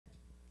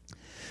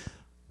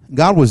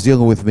God was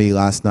dealing with me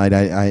last night.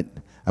 I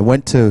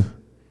went to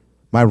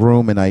my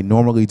room, and I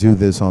normally do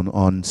this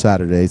on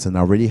Saturdays, and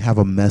I already have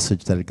a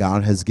message that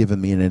God has given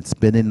me, and it's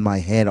been in my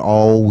head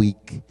all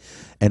week,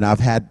 and I've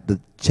had the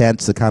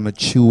chance to kind of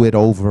chew it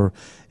over,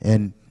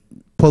 and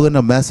pulling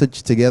a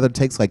message together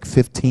takes like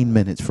 15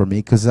 minutes for me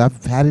because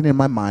I've had it in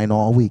my mind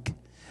all week.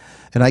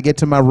 And I get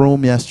to my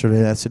room yesterday,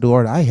 and I said,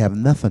 Lord, I have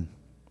nothing,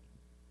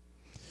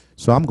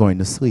 so I'm going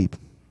to sleep.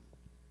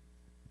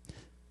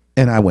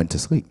 And I went to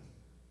sleep.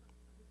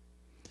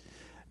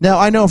 Now,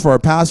 I know for a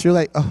pastor, you're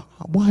like, oh,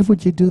 why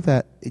would you do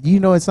that? You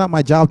know, it's not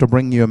my job to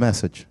bring you a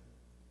message.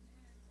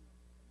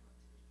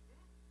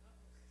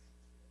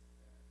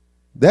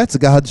 That's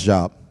God's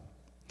job.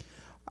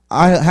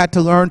 I had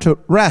to learn to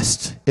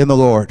rest in the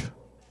Lord.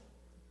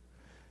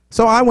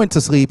 So I went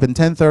to sleep, and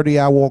 10:30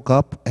 I woke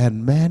up,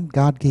 and man,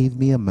 God gave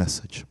me a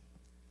message.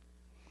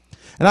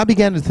 And I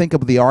began to think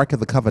of the Ark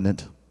of the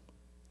Covenant.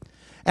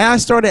 And I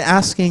started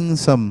asking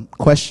some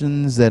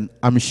questions that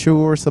I'm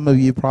sure some of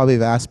you probably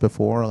have asked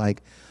before,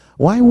 like,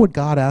 why would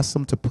God ask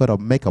them to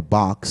make a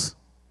box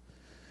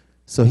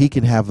so he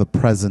can have the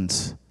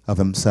presence of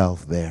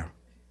himself there?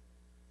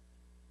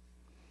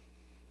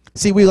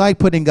 See, we like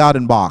putting God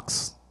in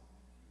box.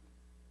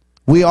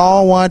 We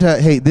all want to,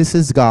 hey, this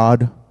is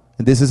God,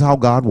 and this is how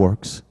God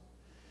works.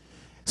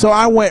 So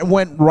I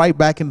went right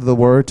back into the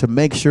Word to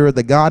make sure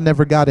that God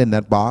never got in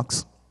that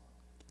box.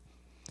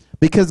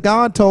 Because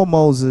God told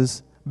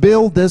Moses,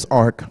 build this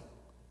ark,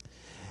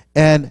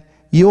 and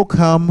you'll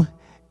come,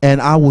 and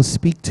I will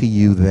speak to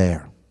you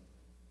there.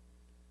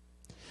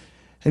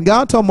 And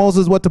God told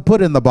Moses what to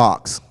put in the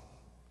box.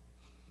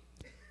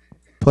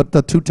 Put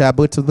the 2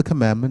 tablets of the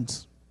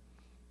commandments.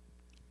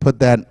 Put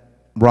that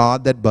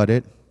rod that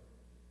budded.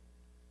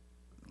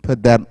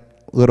 Put that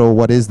little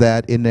what is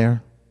that in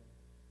there.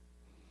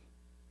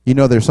 You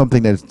know there's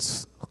something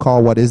that's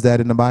called what is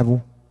that in the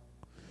Bible?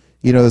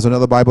 You know there's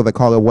another Bible that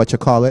call it what you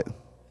call it.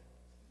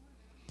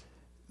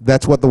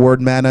 That's what the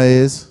word manna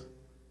is.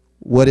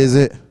 What is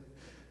it?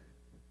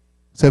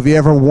 So if you're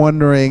ever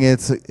wondering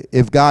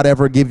if God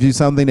ever gives you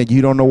something that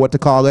you don't know what to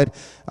call it,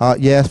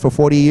 yes, for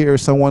 40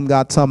 years someone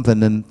got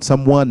something, and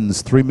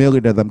someone's 3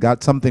 million of them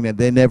got something that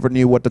they never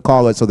knew what to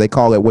call it, so they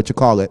call it what you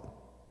call it.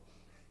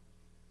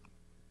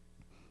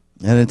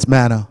 And it's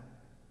manna.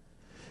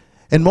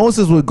 And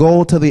Moses would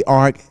go to the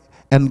ark,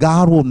 and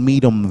God would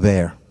meet him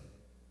there.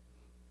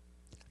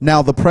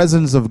 Now the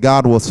presence of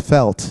God was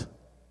felt,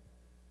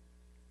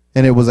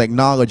 and it was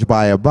acknowledged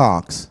by a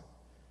box,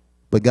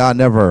 but God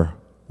never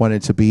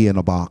wanted to be in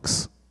a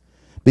box.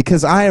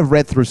 Because I have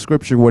read through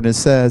scripture when it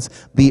says,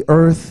 the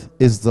earth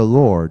is the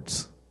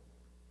Lord's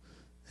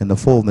and the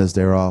fullness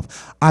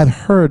thereof. I've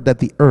heard that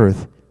the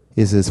earth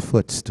is his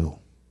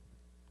footstool.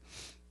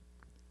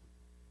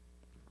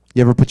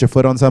 You ever put your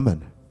foot on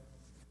something?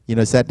 You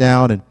know, sat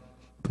down and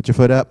put your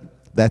foot up?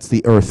 That's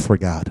the earth for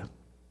God.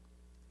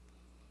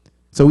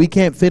 So we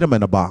can't fit him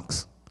in a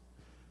box.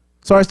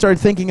 So I started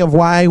thinking of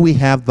why we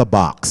have the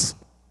box.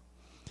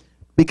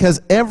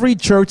 Because every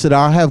church that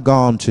I have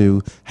gone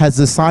to has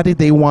decided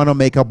they want to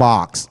make a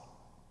box.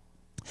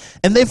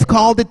 And they've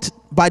called it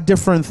by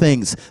different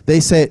things. They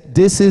said,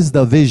 this is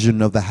the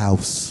vision of the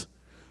house.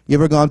 You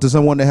ever gone to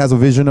someone that has a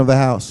vision of the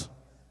house?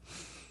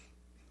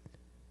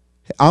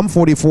 I'm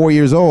 44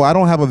 years old. I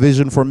don't have a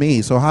vision for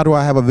me. So how do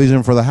I have a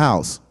vision for the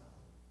house?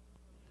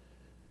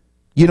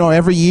 You know,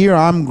 every year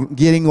I'm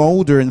getting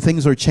older and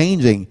things are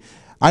changing.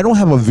 I don't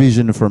have a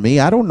vision for me.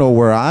 I don't know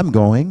where I'm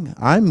going.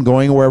 I'm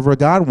going wherever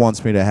God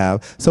wants me to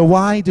have. So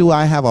why do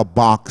I have a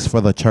box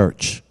for the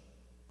church?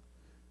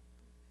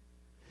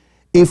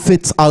 If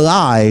it's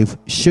alive,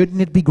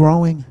 shouldn't it be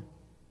growing?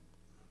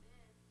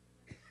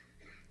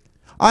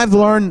 I've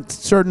learned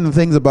certain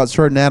things about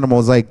certain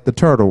animals, like the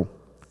turtle.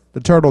 The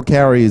turtle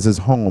carries his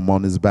home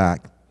on his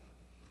back.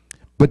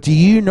 But do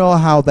you know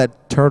how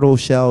that turtle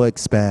shell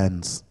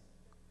expands?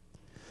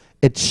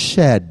 It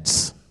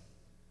sheds.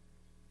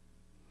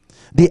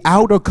 The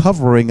outer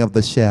covering of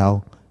the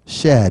shell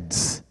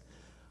sheds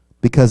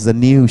because the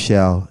new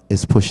shell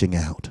is pushing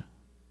out.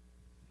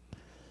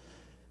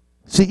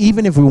 See,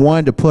 even if we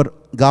wanted to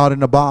put God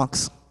in a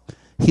box,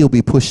 he'll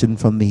be pushing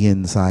from the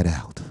inside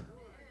out.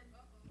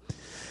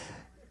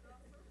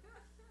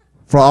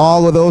 For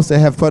all of those that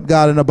have put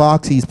God in a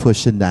box, he's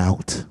pushing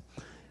out.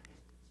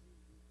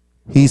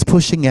 He's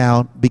pushing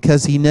out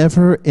because he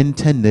never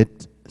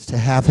intended to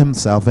have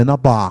himself in a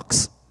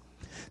box.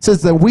 It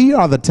says that we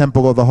are the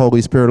temple of the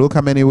Holy Spirit. Look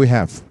how many we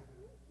have.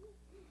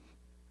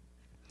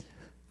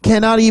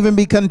 Cannot even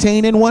be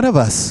contained in one of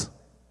us.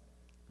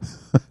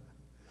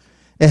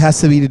 It has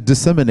to be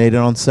disseminated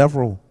on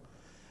several.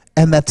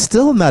 And that's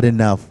still not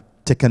enough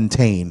to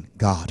contain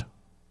God.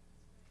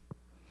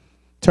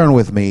 Turn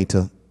with me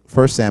to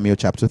 1 Samuel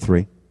chapter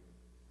 3.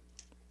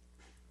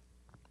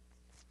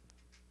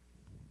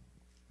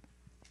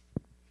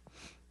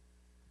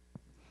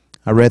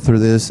 I read through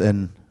this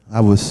and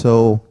I was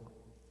so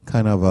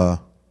kind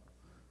of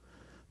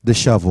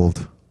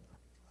disheveled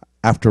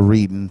after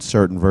reading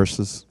certain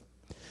verses.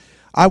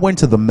 I went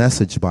to the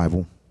Message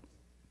Bible.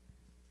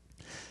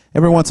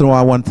 Every once in a while,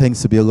 I want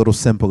things to be a little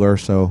simpler.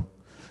 So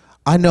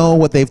I know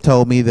what they've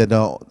told me, that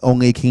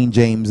only King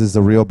James is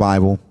the real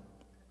Bible.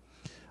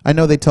 I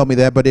know they told me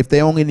that, but if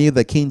they only knew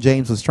that King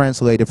James was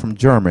translated from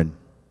German.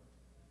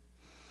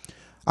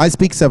 I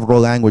speak several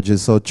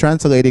languages, so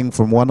translating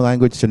from one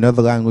language to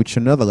another language to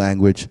another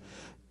language,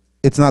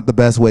 it's not the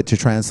best way to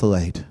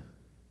translate.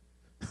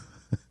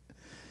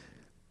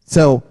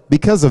 So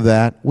because of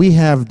that, we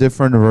have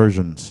different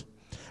versions.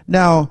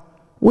 Now,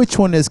 which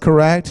one is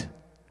correct?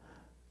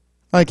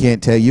 I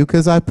can't tell you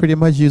because I pretty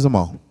much use them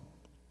all.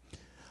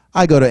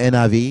 I go to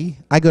NIV,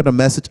 I go to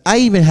Message. I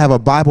even have a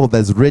Bible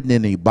that's written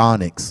in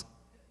Ebonics.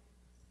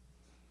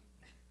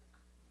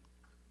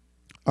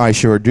 I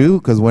sure do,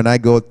 because when I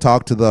go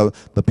talk to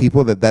the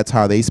people that's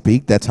how they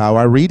speak, that's how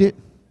I read it.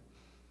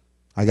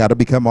 I got to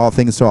become all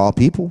things to all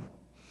people.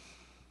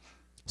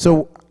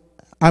 So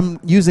I'm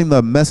using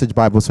the Message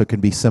Bible so it can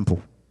be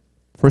simple.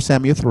 1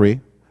 Samuel 3,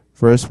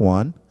 verse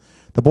 1.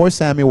 The boy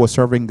Samuel was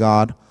serving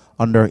God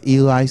under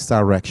Eli's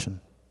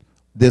direction.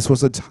 This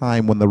was a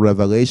time when the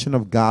revelation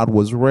of God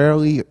was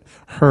rarely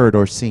heard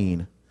or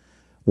seen.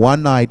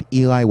 One night,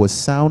 Eli was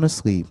sound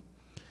asleep.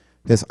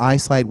 His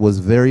eyesight was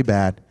very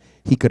bad.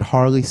 He could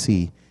hardly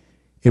see.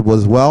 It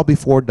was well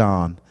before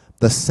dawn.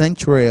 The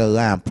sanctuary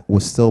lamp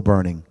was still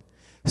burning.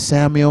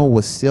 Samuel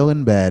was still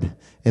in bed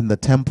in the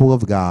temple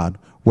of God,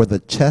 where the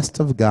chest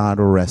of God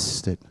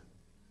rested.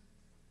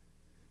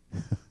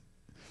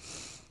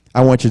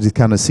 I want you to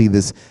kind of see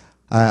this.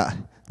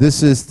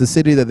 This is the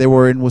city that they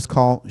were in, was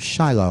called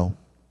Shiloh.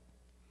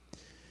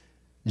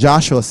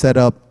 Joshua set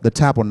up the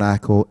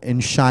tabernacle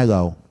in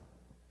Shiloh.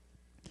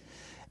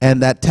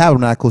 And that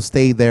tabernacle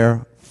stayed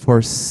there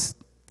for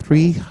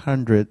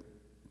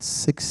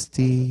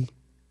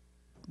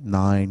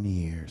 369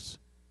 years.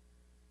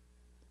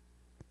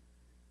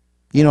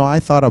 You know, I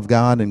thought of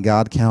God and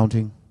God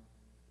counting,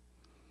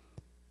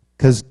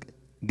 because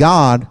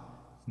God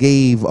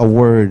gave a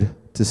word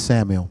to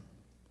Samuel.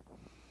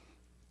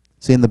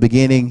 See, in the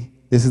beginning,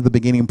 this is the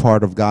beginning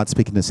part of God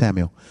speaking to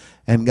Samuel.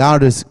 And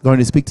God is going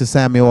to speak to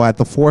Samuel at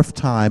the fourth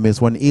time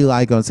is when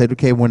Eli going to say,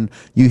 okay, when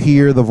you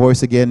hear the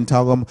voice again,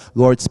 tell him,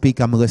 Lord, speak,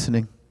 I'm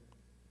listening.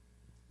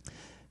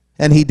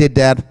 And he did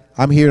that.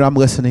 I'm here, I'm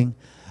listening.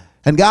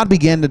 And God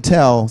began to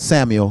tell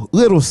Samuel,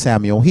 little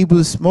Samuel, he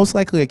was most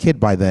likely a kid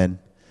by then,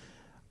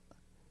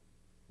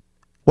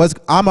 what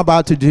I'm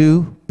about to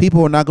do,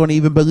 people are not going to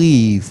even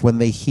believe when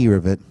they hear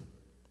of it.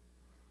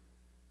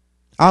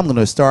 I'm going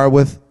to start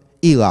with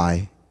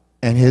Eli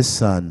and his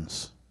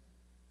sons.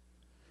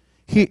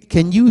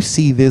 Can you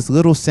see this?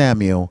 Little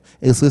Samuel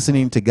is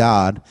listening to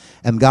God,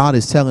 and God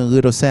is telling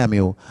little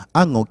Samuel,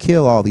 I'm going to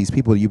kill all these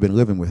people you've been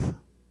living with.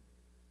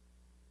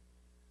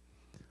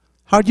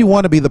 How do you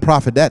want to be the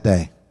prophet that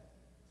day?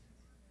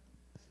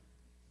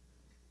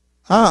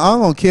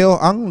 I'm going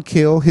to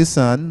kill his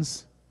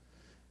sons,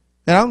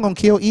 and I'm going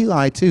to kill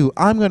Eli too.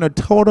 I'm going to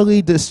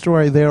totally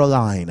destroy their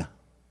line.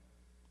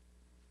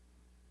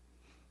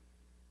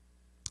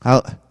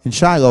 In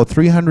Shiloh,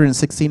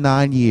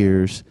 369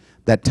 years,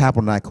 that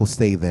tabernacle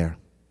stayed there.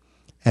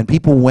 And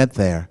people went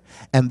there.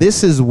 And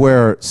this is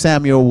where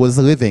Samuel was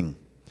living.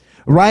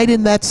 Right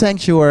in that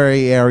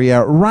sanctuary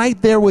area, right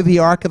there with the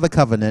Ark of the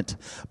Covenant.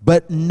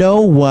 But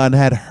no one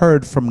had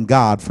heard from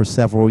God for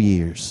several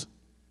years.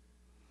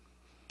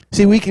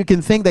 See, we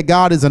can think that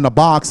God is in a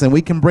box and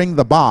we can bring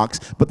the box,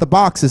 but the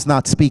box is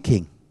not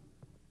speaking.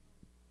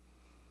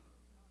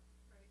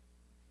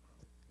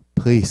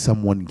 Please,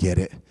 someone get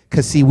it.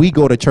 Because, see, we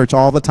go to church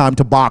all the time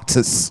to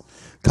boxes.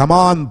 Come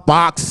on,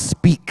 box,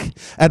 speak.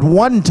 At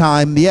one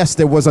time, yes,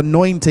 there was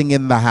anointing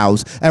in the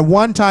house. At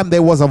one time,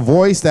 there was a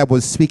voice that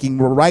was speaking.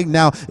 Right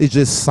now, it's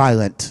just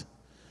silent.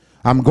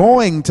 I'm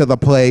going to the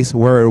place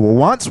where it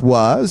once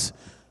was,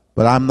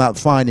 but I'm not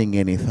finding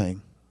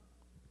anything.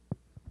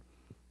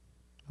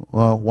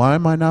 Well, why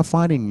am I not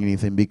finding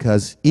anything?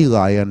 Because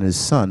Eli and his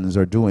sons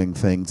are doing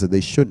things that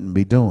they shouldn't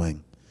be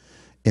doing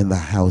in the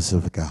house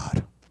of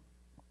God.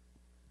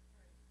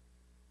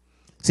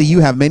 See,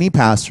 you have many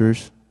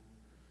pastors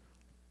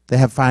that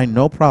have found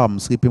no problem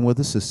sleeping with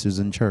the sisters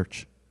in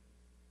church.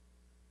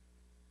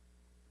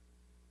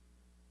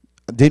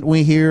 Didn't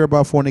we hear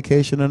about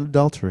fornication and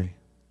adultery?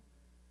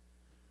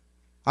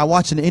 I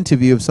watched an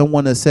interview of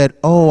someone that said,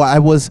 oh, I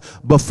was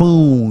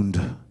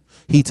buffooned.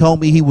 He told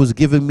me he was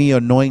giving me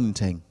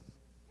anointing.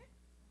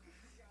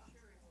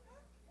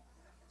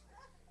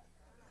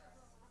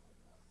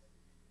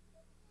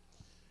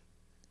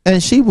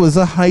 And she was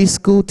a high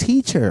school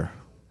teacher.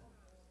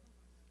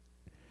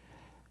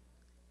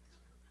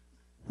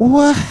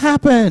 What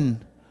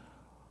happened?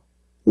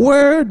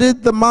 Where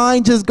did the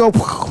mind just go,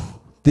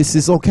 this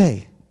is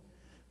okay?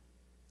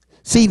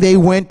 See, they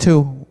went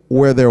to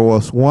where there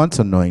was once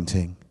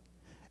anointing,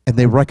 and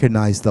they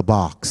recognized the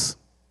box.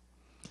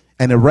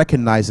 And in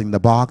recognizing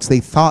the box, they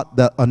thought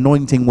the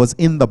anointing was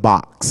in the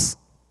box,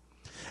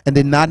 and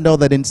did not know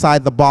that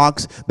inside the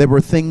box there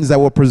were things that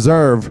were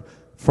preserved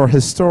for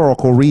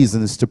historical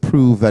reasons to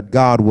prove that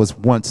God was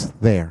once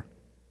there.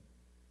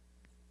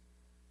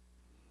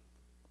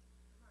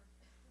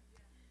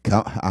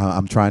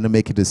 I'm trying to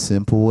make it as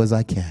simple as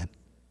I can.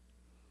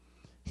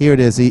 Here it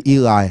is,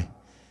 Eli.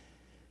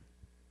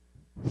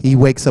 He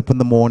wakes up in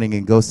the morning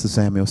and goes to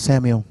Samuel.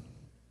 Samuel,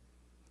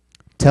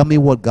 tell me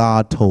what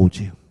God told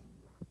you.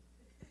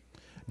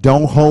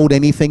 Don't hold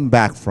anything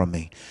back from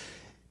me.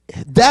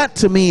 That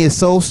to me is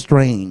so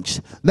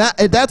strange.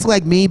 That's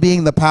like me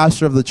being the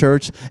pastor of the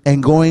church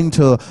and going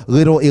to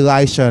little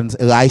Elisha and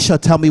Elisha,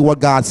 tell me what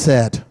God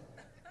said.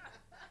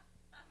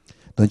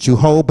 Don't you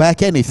hold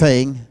back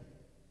anything.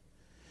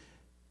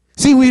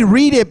 See, we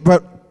read it,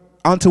 but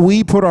until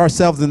we put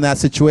ourselves in that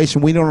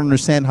situation, we don't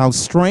understand how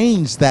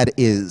strange that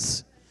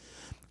is.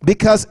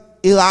 Because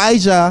Eli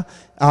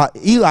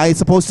is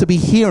supposed to be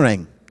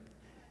hearing.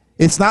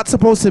 It's not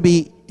supposed to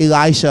be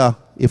Elisha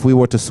if we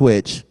were to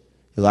switch.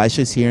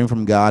 Elisha is hearing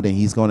from God, and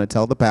he's going to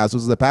tell the pastor.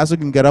 So the pastor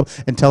can get up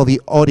and tell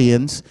the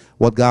audience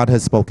what God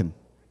has spoken.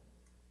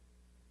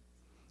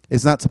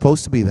 It's not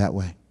supposed to be that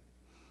way.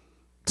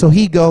 So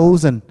he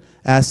goes and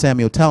asks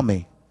Samuel, tell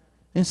me.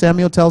 And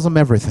Samuel tells him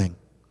everything.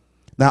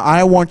 Now,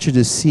 I want you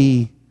to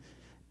see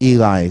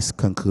Eli's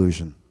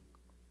conclusion.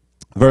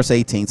 Verse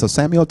 18, so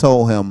Samuel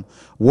told him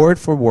word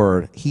for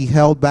word. He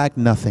held back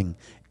nothing.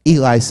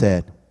 Eli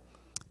said,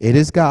 it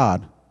is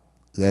God.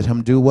 Let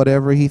him do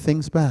whatever he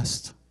thinks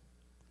best.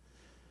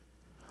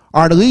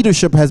 Our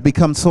leadership has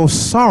become so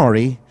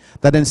sorry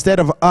that instead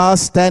of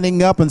us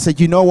standing up and saying,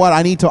 you know what,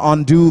 I need to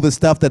undo the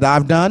stuff that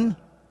I've done,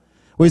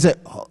 we say,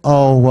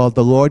 oh, well,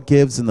 the Lord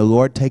gives and the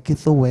Lord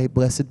taketh away.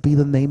 Blessed be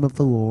the name of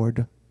the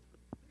Lord.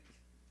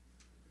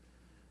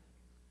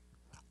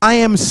 I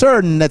am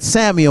certain that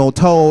Samuel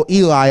told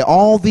Eli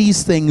all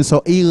these things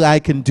so Eli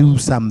can do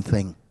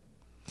something.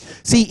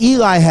 See,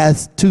 Eli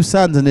has two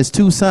sons, and his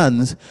two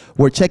sons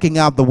were checking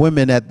out the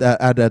women at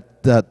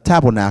the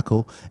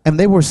tabernacle, and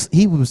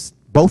he was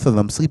both of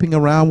them sleeping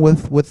around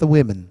with the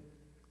women.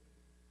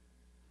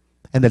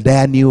 And the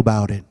dad knew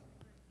about it.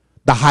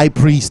 The high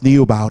priest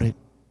knew about it.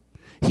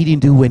 He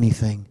didn't do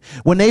anything.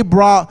 When they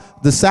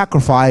brought the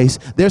sacrifice,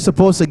 they're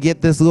supposed to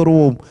get this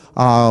little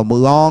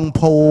long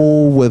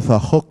pole with a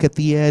hook at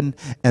the end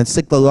and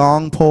stick the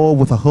long pole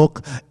with a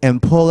hook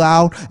and pull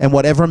out, and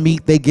whatever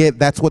meat they get,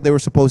 that's what they were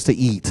supposed to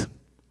eat.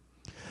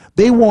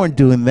 They weren't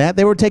doing that.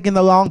 They were taking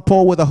the long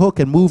pole with a hook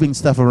and moving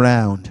stuff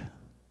around.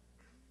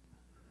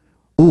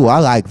 Ooh, I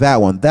like that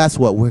one. That's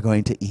what we're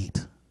going to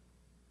eat.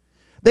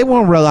 They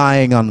weren't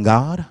relying on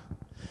God.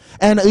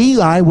 And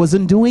Eli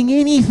wasn't doing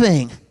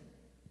anything.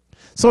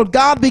 So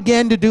God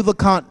began to do the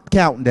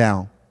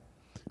countdown.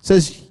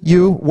 Says,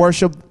 you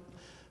worship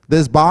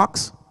this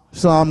box,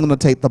 so I'm going to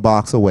take the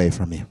box away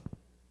from you.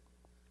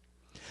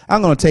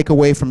 I'm going to take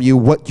away from you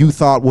what you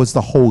thought was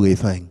the holy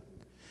thing.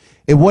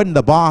 It wasn't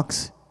the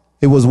box.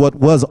 It was what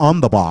was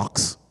on the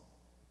box,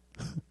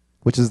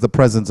 which is the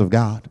presence of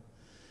God.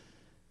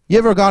 You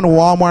ever gone to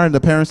Walmart and the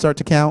parents start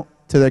to count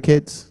to their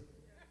kids?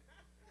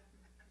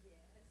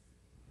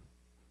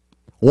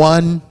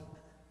 1,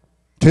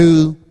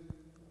 2,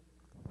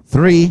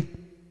 3.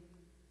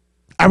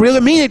 I really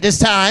mean it this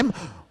time.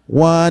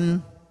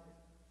 1,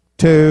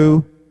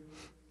 2,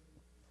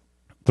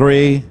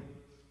 3.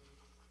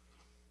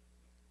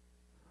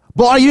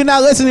 Boy, you're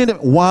not listening to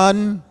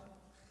 1.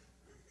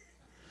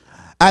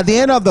 At the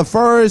end of the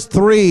first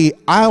 3,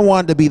 I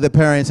wanted to be the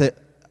parent and say,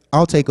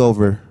 I'll take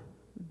over.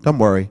 Don't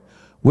worry.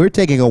 We're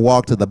taking a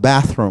walk to the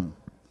bathroom.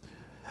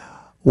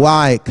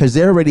 Why? Because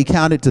they already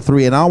counted to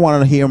 3, and I don't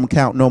want to hear them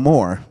count no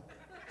more.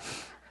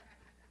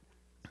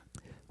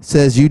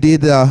 Says you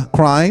did the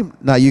crime,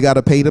 now you got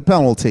to pay the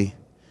penalty.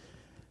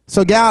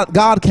 So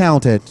God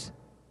counted.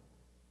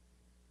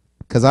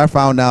 Because I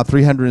found out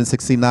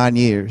 369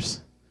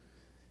 years.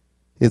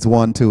 It's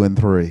 1, 2, and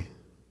 3.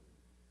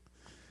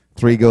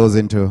 3 goes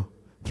into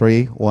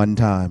 3 one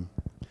time.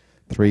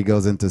 3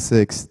 goes into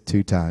 6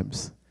 2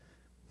 times.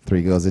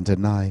 3 goes into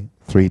 9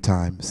 3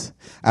 times.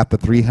 After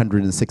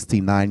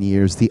 369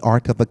 years, the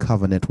Ark of the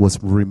Covenant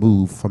was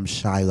removed from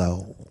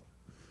Shiloh.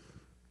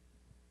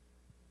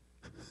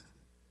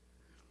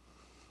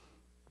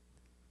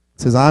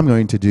 Says, I'm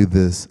going to do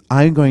this.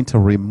 I'm going to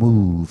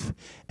remove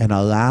and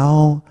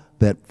allow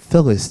that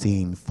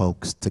Philistine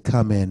folks to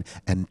come in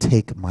and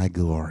take my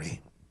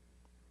glory.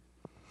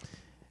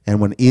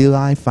 And when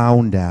Eli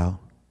found out,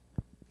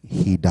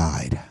 he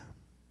died.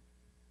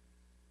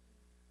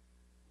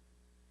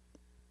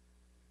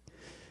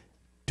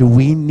 Do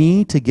we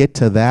need to get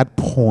to that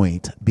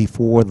point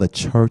before the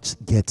church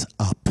gets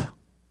up?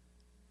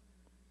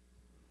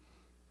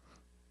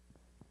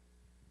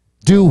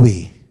 Do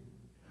we?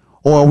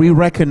 Or are we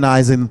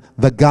recognizing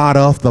the God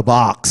of the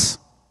box?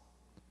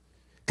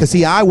 Because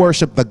see, I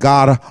worship the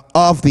God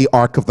of the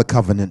Ark of the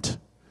Covenant.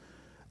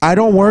 I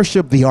don't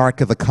worship the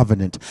Ark of the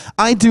Covenant.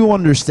 I do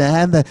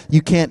understand that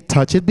you can't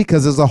touch it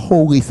because it's a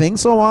holy thing,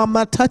 so I'm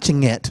not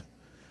touching it.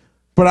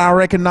 But I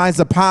recognize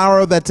the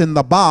power that's in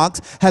the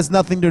box has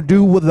nothing to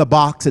do with the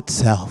box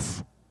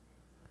itself.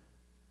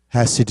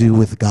 Has to do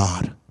with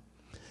God.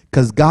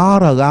 Because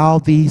God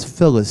allowed these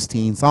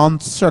Philistines,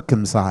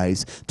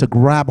 uncircumcised, to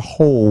grab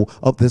hold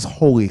of this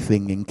holy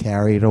thing and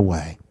carry it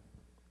away.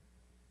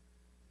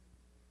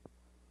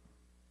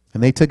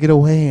 And they took it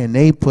away and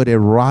they put it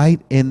right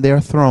in their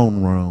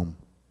throne room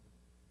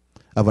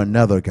of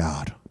another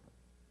god.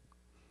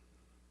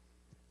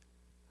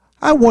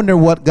 I wonder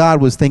what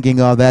God was thinking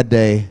of that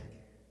day.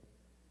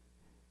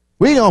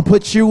 We're going to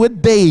put you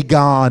with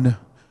Dagon.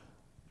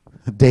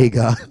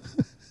 Dagon.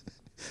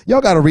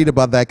 Y'all got to read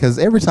about that, because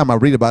every time I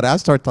read about it, I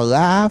start to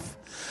laugh.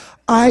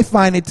 I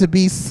find it to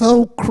be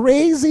so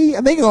crazy.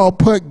 And they're going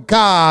to put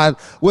God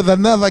with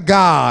another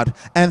god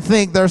and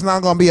think there's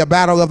not going to be a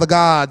battle of the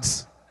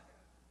gods.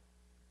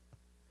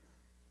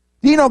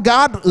 You know,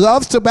 God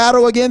loves to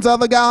battle against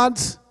other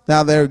gods.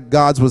 Now, they're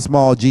gods with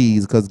small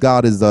g's, because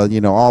God is,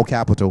 all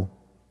capital.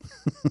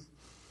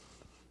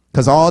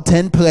 Because all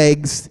 10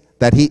 plagues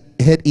that he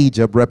hit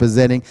Egypt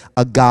representing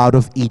a god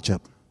of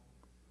Egypt.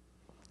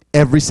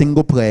 Every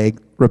single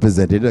plague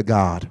represented a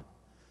god.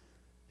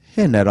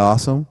 Isn't that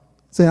awesome?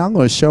 Say, I'm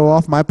going to show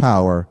off my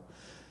power.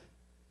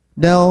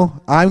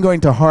 No, I'm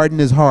going to harden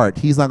his heart.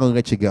 He's not going to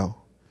let you go.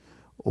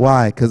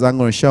 Why? Because I'm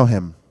going to show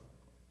him.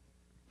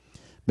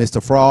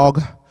 Mr.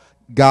 Frog,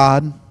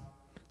 God,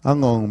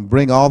 I'm going to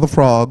bring all the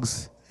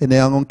frogs, and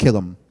then I'm going to kill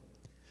them.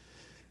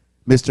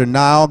 Mr.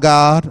 Nile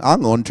God,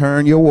 I'm going to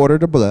turn your water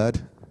to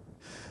blood.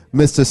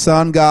 Mr.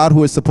 Sun God,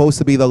 who is supposed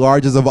to be the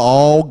largest of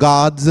all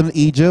gods in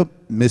Egypt,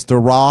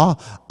 Mr. Ra,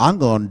 I'm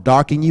going to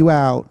darken you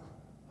out.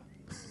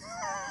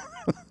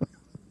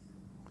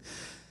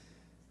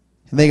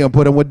 And they're going to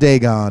put him with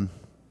Dagon.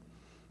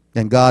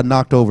 And God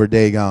knocked over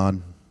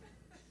Dagon.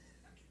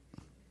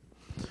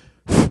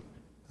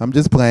 I'm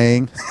just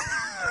playing.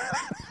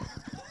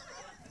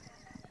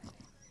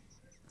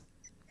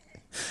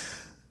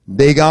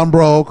 Dagon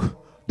broke.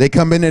 They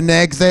come in the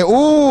next day.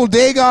 Ooh,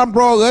 Dagon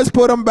broke. Let's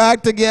put them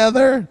back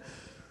together.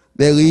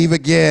 They leave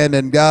again.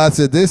 And God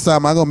said, this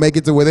time I'm going to make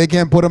it to where they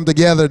can't put them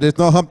together. There's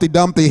no Humpty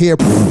Dumpty here.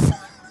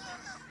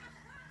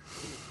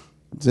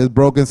 Just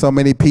broken so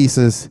many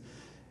pieces.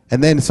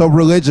 And then so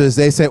religious,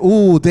 they say,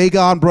 ooh,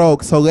 Dagon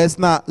broke. So let's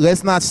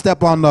not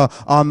step on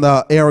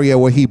the area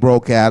where he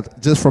broke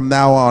at. Just from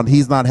now on,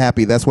 he's not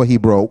happy. That's where he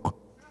broke.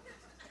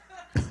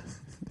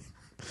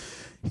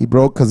 He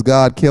broke because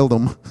God killed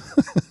him.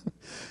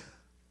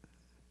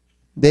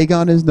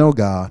 Dagon is no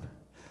God.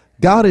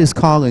 God is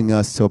calling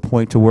us to a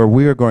point to where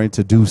we are going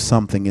to do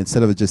something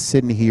instead of just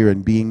sitting here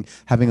and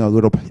having a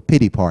little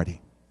pity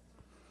party.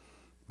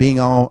 Being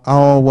all,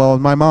 oh, well,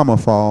 my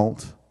mama's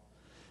fault.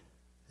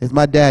 It's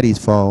my daddy's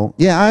fault.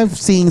 Yeah, I've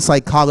seen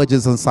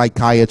psychologists and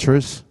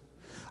psychiatrists.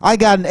 I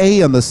got an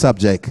A on the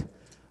subject.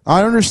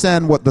 I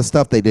understand what the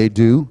stuff that they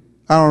do.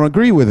 I don't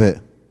agree with it.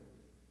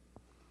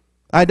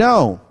 I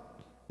don't.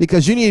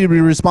 Because you need to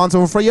be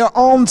responsible for your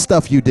own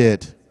stuff you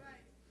did.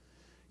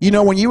 You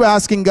know, when you're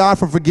asking God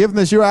for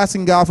forgiveness, you're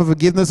asking God for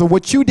forgiveness of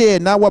what you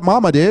did, not what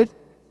mama did.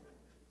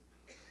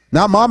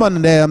 Not mama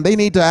and them. They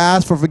need to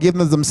ask for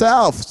forgiveness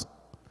themselves.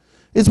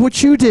 It's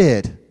what you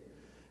did.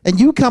 And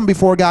you come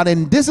before God,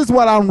 and this is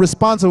what I'm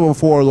responsible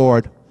for,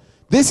 Lord.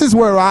 This is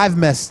where I've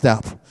messed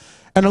up.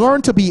 And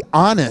learn to be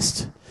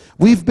honest.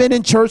 We've been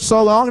in church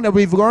so long that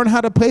we've learned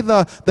how to play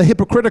the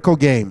hypocritical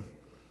game.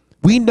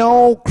 We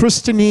know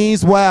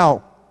Christianese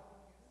well.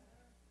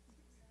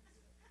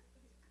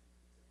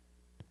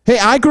 Hey,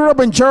 I grew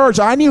up in church.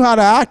 I knew how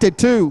to act it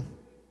too.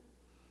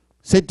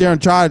 Sit there and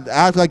try to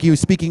act like you were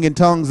speaking in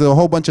tongues, a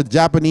whole bunch of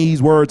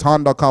Japanese words,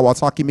 Honda,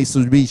 Kawasaki,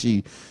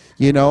 Mitsubishi,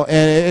 you know,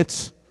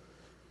 and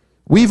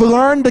we've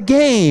learned the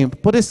game,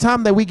 but it's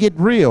time that we get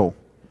real,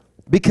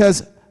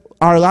 because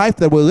our life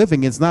that we're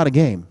living is not a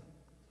game.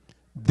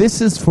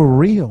 This is for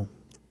real.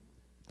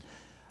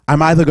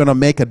 I'm either going to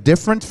make a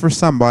difference for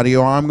somebody,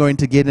 or I'm going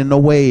to get in the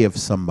way of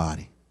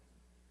somebody.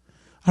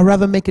 I'd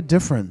rather make a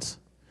difference.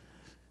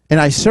 And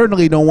I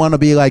certainly don't want to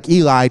be like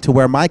Eli, to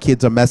where my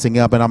kids are messing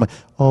up and I'm like,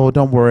 oh,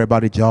 don't worry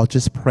about it, y'all.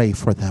 Just pray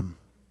for them.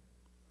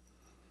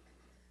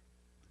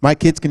 My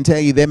kids can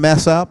tell you they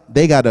mess up.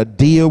 They got to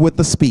deal with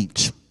the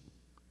speech.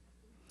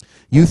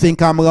 You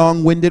think I'm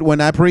long-winded when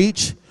I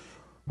preach?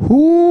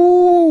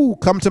 Whoo,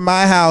 come to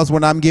my house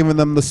when I'm giving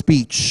them the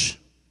speech.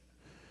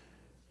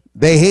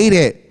 They hate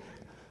it.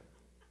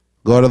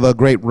 Go to the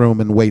great room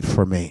and wait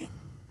for me.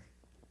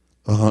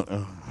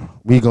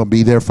 We're going to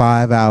be there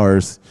 5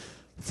 hours.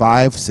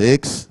 5,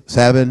 6,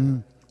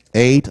 7,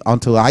 8,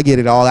 until I get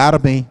it all out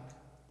of me.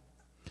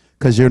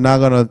 Because you're not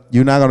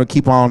gonna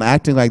keep on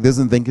acting like this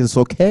and think it's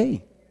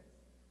okay.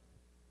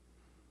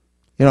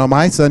 You know,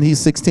 my son, he's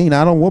 16.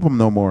 I don't whoop him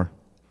no more.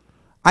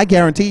 I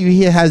guarantee you,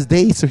 he has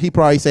days, so he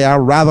probably say, I'd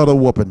rather the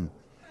whooping.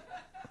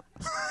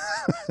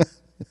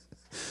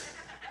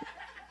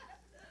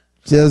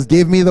 Just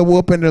give me the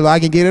whooping till I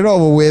can get it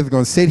over with.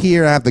 Gonna sit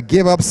here and have to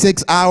give up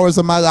 6 hours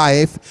of my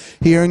life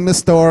hearing the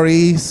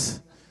stories.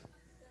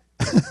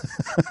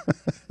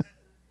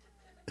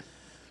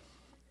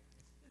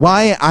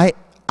 Why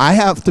I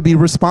have to be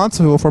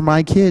responsible for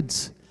my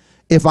kids.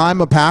 If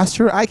I'm a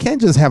pastor, I can't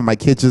just have my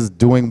kids just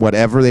doing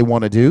whatever they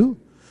want to do.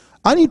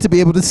 I need to be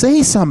able to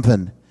say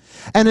something.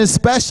 And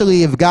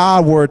especially if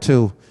God were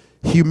to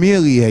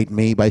humiliate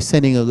me by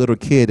sending a little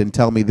kid and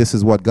tell me this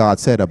is what God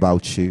said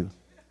about you.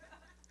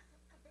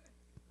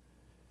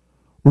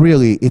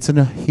 Really, it's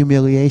a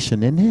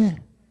humiliation, isn't it?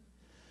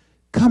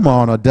 Come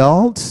on,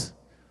 adults.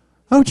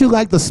 Don't you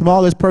like the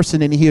smallest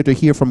person in here to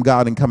hear from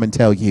God and come and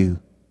tell you?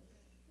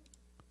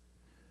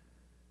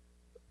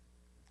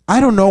 I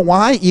don't know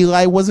why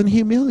Eli wasn't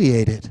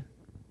humiliated.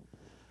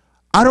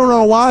 I don't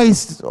know why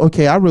he's,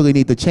 okay, I really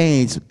need to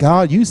change.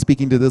 God, you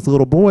speaking to this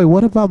little boy.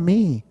 What about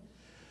me?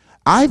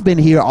 I've been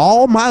here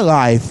all my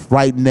life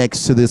right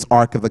next to this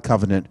Ark of the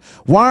Covenant.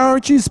 Why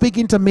aren't you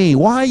speaking to me?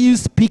 Why are you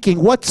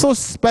speaking? What's so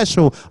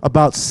special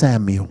about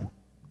Samuel?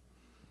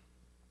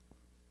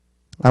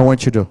 I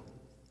want you to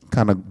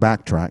kind of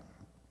backtrack.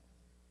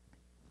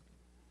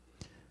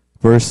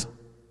 Verse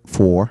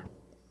 4,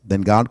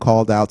 then God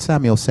called out,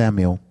 Samuel,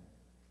 Samuel.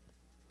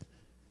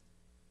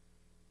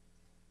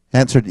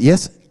 Answered,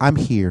 yes, I'm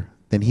here.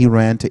 Then he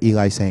ran to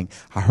Eli saying,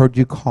 I heard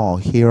you call.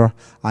 Here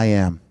I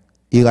am.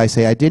 Eli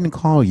said, I didn't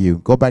call you.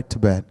 Go back to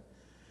bed.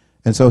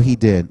 And so he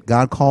did.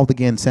 God called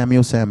again,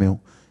 Samuel,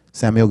 Samuel.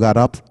 Samuel got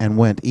up and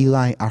went.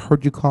 Eli, I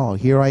heard you call.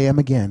 Here I am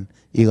again.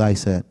 Eli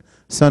said,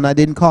 son, I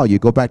didn't call you.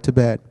 Go back to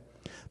bed.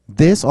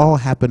 This all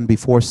happened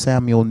before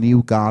Samuel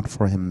knew God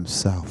for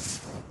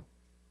himself.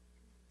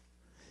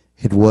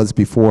 It was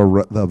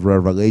before the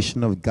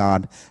revelation of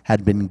God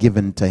had been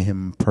given to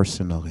him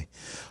personally.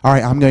 All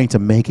right, I'm going to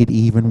make it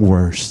even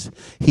worse.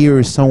 Here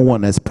is someone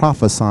that's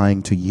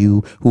prophesying to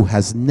you who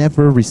has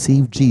never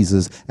received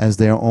Jesus as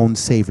their own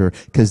Savior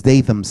because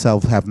they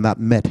themselves have not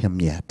met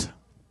him yet.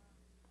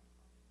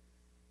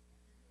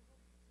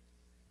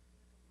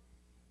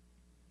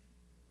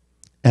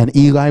 And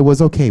Eli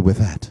was okay with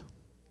that.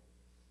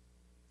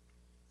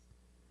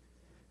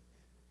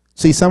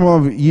 See, some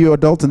of you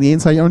adults on the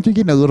inside, aren't you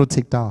getting a little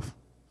ticked off?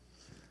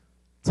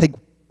 It's like,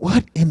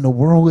 what in the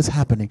world is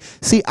happening?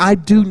 See, I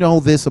do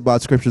know this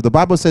about Scripture. The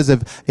Bible says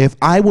if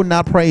I would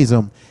not praise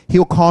him,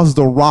 he'll cause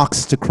the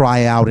rocks to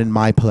cry out in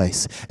my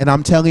place. And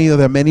I'm telling you,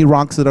 there are many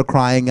rocks that are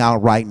crying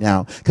out right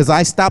now. Because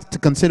I stopped to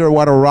consider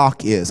what a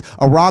rock is.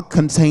 A rock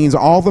contains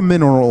all the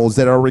minerals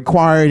that are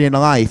required in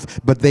life,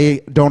 but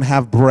they don't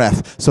have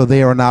breath, so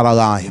they are not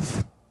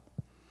alive.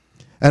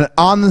 An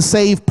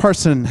unsaved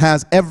person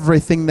has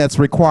everything that's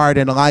required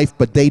in life,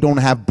 but they don't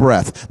have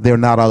breath. They're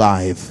not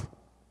alive.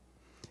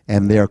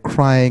 And they're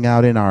crying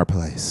out in our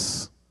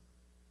place.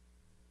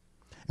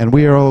 And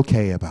we are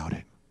okay about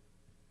it.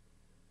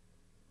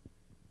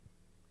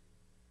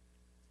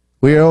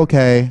 We're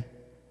okay.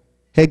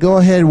 Hey, go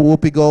ahead,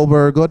 Whoopi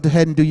Goldberg. Go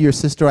ahead and do your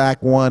Sister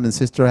Act 1 and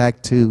Sister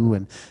Act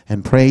 2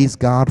 and praise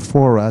God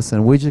for us.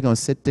 And we're just going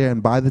to sit there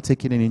and buy the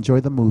ticket and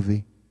enjoy the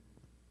movie.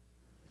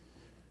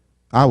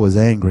 I was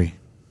angry.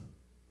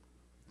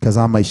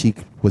 Because she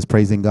was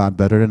praising God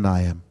better than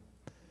I am.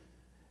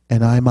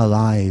 And I'm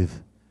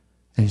alive,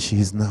 and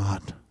she's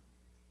not.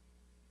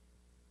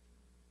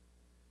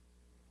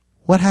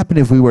 What happened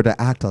if we were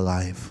to act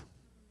alive?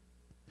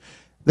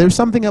 There's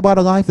something about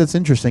a life that's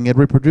interesting. It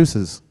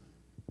reproduces.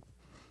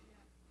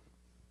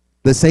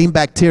 The same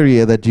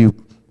bacteria that you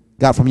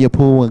got from your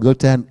pool and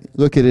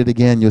look at it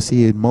again, you'll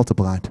see it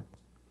multiplied.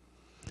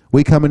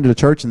 We come into the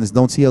church and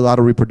don't see a lot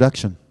of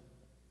reproduction.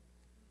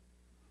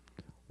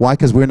 Why?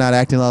 Because we're not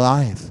acting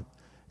alive.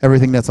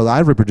 Everything that's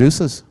alive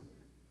reproduces.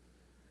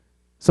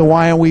 So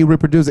why aren't we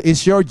reproducing?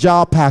 It's your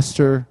job,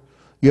 Pastor.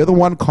 You're the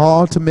one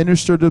called to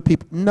minister to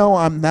people. No,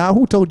 I'm not.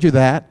 Who told you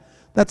that?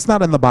 That's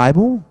not in the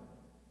Bible.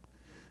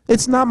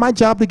 It's not my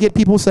job to get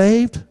people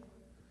saved.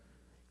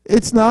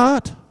 It's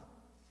not.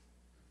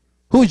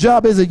 Whose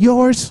job is it?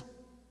 Yours?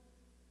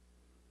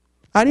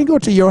 I didn't go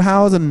to your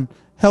house and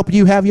help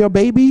you have your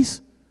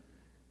babies.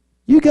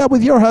 You got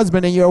with your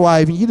husband and your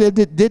wife, and you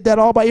did that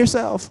all by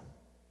yourself.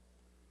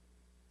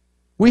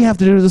 We have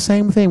to do the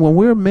same thing. When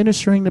we're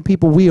ministering to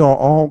people, we are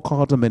all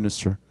called to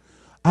minister.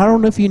 I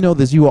don't know if you know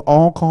this. You are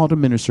all called to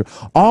minister.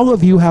 All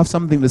of you have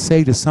something to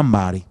say to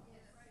somebody.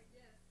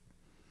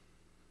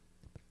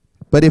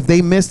 But if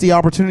they miss the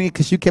opportunity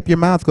because you kept your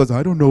mouth closed,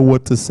 I don't know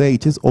what to say.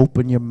 Just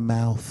open your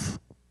mouth.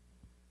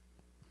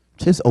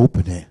 Just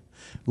open it.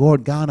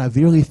 Lord God, I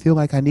really feel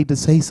like I need to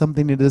say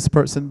something to this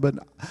person, but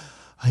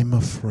I'm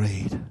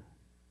afraid.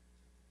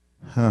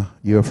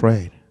 You're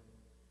afraid.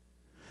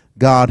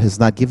 God has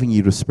not given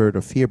you the spirit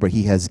of fear, but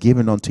he has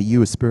given unto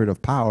you a spirit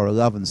of power,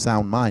 love, and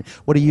sound mind.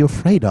 What are you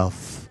afraid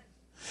of?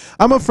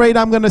 I'm afraid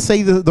I'm going to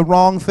say the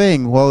wrong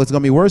thing. Well, it's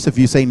going to be worse if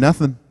you say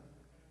nothing.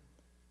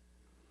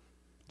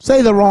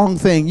 Say the wrong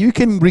thing. You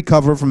can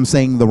recover from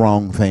saying the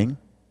wrong thing.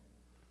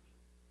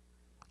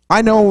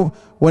 I know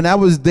when I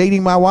was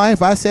dating my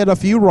wife, I said a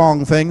few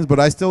wrong things, but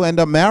I still end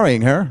up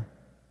marrying her.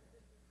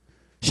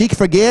 She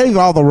forgave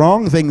all the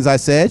wrong things I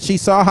said. She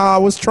saw how I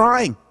was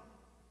trying.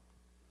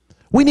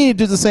 We need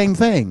to do the same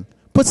thing.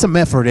 Put some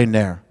effort in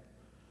there.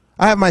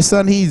 I have my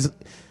son, he's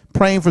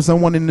praying for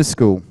someone in the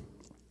school.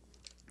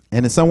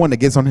 And it's someone that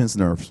gets on his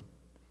nerves.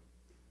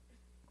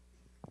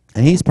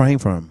 And he's praying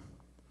for him.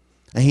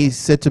 And he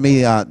said to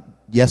me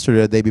yesterday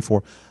or the day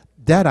before,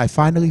 Dad, I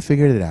finally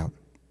figured it out.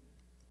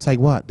 It's like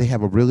what? They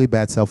have a really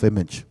bad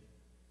self-image.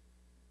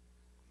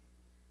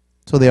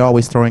 So they're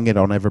always throwing it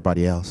on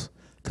everybody else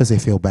because they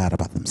feel bad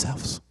about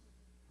themselves.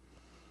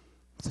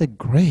 It's like,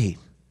 great.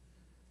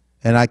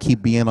 And I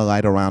keep being a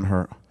light around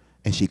her,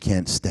 and she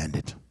can't stand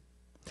it.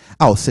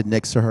 I'll sit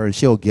next to her, and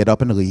she'll get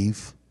up and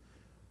leave.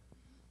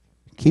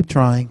 Keep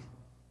trying.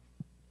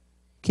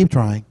 Keep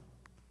trying.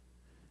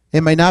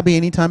 It may not be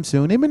anytime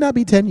soon. It may not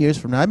be 10 years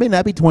from now. It may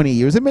not be 20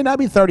 years. It may not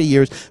be 30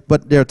 years.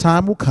 But their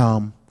time will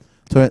come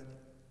to,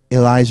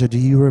 Elijah, do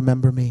you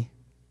remember me?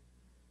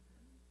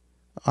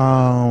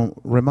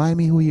 Remind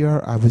me who you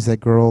are. I was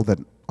that girl that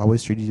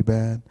always treated you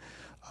bad.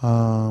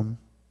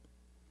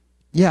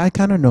 Yeah, I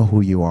kind of know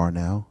who you are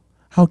now.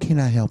 How can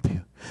I help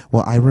you?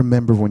 Well, I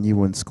remember when you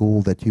were in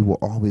school that you were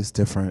always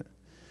different.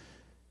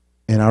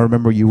 And I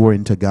remember you were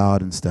into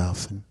God and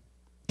stuff. And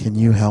can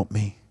you help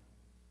me?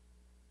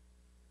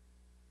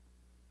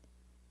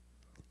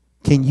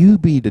 Can you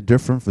be the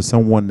difference for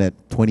someone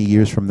that 20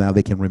 years from now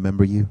they can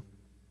remember you?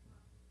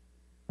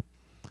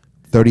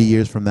 30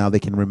 years from now they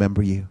can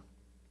remember you?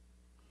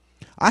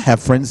 I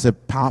have friends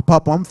that pop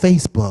up on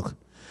Facebook.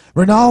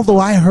 Ronaldo,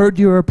 I heard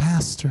you're a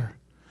pastor.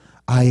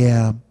 I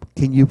am.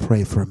 Can you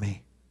pray for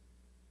me?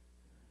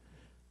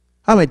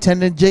 I'm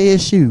attending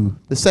JSU.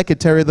 The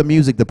secretary of the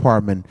music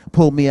department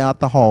pulled me out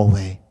the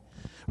hallway.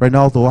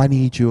 Ronaldo, I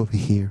need you over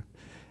here.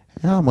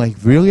 And I'm like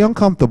really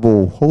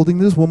uncomfortable holding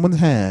this woman's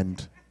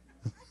hand.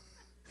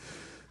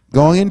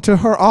 Going into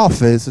her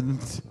office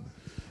and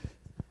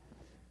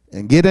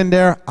get in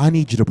there. I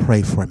need you to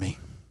pray for me.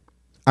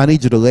 I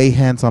need you to lay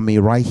hands on me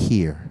right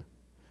here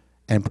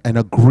and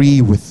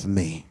agree with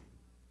me.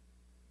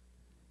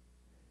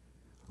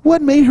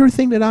 What made her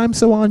think that I'm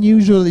so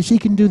unusual that she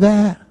can do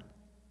that?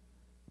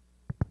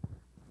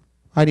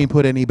 I didn't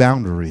put any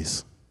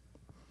boundaries.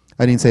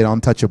 I didn't say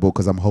untouchable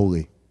because I'm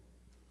holy.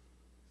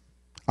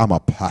 I'm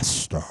a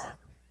pastor.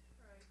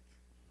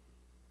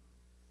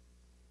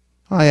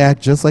 I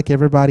act just like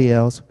everybody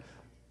else.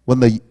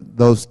 When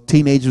those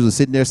teenagers are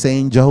sitting there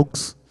saying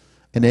jokes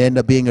and they end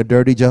up being a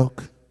dirty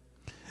joke,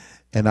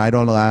 and I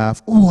don't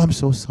laugh, oh, I'm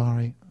so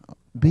sorry.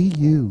 Be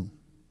you.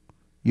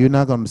 You're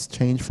not going to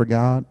change for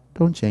God?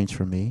 Don't change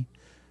for me.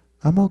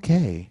 I'm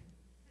okay.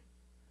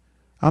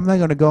 I'm not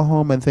going to go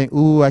home and think,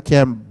 ooh, I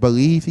can't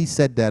believe he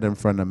said that in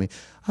front of me.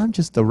 I'm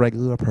just a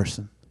regular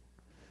person.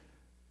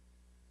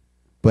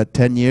 But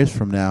 10 years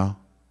from now,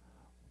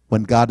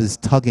 when God is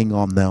tugging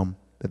on them,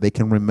 that they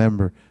can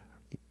remember,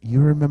 you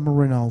remember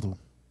Ronaldo.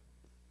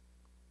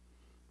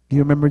 You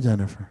remember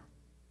Jennifer.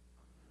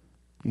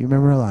 You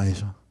remember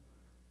Elijah.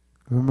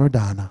 You remember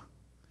Donna.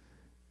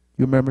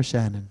 You remember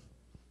Shannon.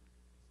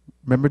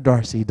 Remember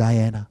Darcy,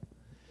 Diana.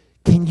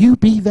 Can you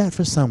be that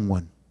for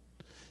someone?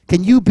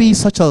 Can you be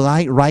such a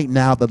light right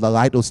now that the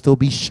light will still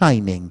be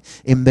shining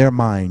in their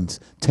minds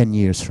 10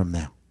 years from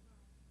now?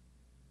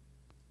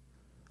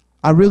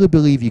 I really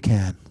believe you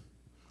can.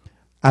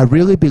 I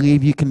really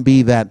believe you can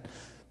be that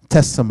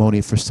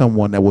testimony for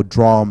someone that will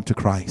draw them to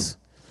Christ.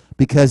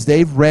 Because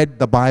they've read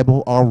the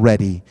Bible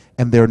already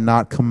and they're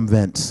not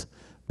convinced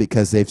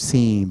because they've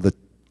seen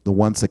the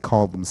ones that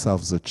call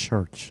themselves a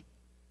church.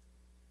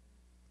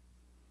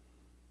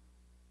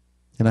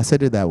 And I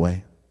said it that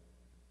way.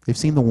 They've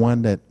seen the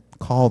one that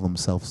call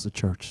themselves the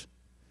church.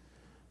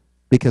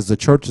 Because the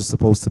church is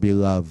supposed to be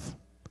love.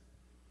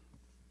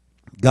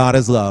 God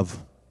is love.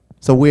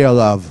 So we are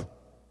love.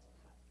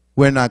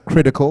 We're not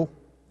critical.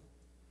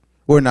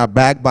 We're not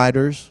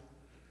backbiters.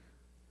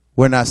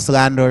 We're not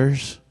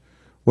slanderers.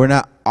 We're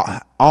not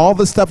all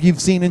the stuff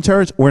you've seen in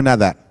church. We're not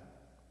that.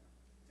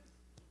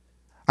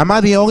 Am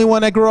I the only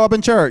one that grew up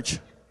in church?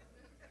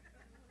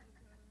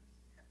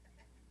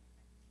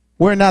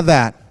 We're not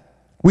that.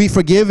 We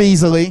forgive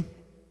easily.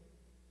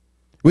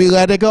 We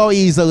let it go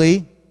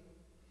easily.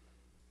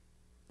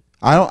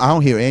 I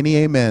don't hear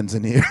any amens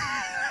in here.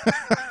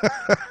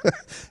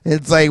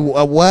 It's like,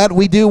 what?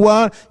 We do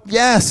what?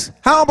 Yes.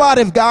 How about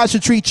if God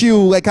should treat you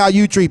like how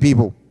you treat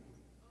people?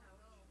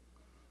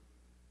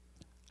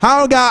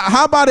 How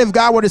about if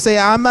God were to say,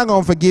 I'm not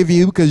going to forgive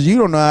you because you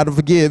don't know how to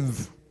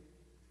forgive?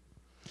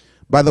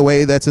 By the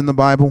way, that's in the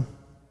Bible.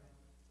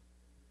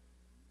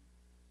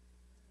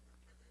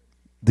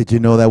 Did you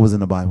know that was in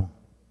the Bible?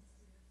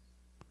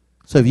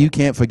 So if you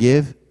can't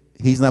forgive,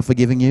 he's not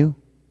forgiving you?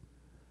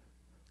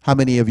 How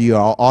many of you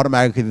are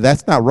automatically,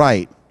 that's not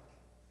right?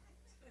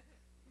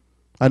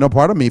 I know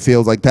part of me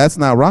feels like that's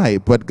not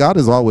right, but God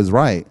is always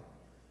right.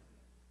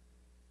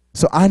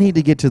 So I need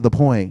to get to the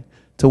point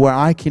to where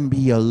I can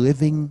be a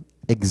living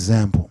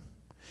example.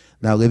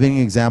 Now, living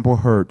example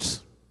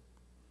hurts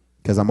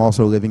because I'm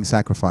also a living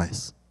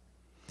sacrifice.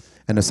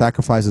 And the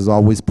sacrifice is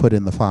always put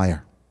in the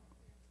fire.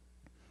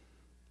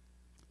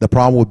 The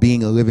problem with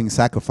being a living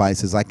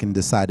sacrifice is I can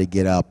decide to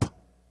get up.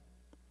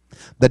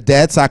 The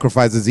dead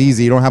sacrifice is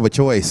easy. You don't have a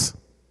choice.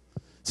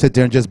 Sit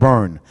there and just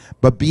burn.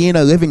 But being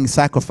a living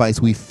sacrifice,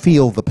 we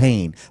feel the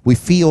pain. We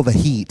feel the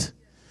heat.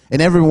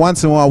 And every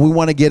once in a while, we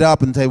want to get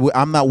up and say,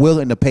 I'm not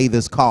willing to pay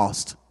this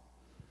cost.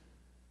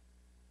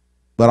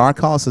 But our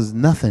cost is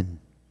nothing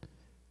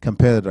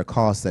compared to the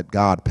cost that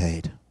God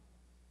paid.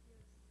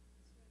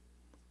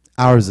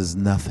 Ours is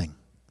nothing.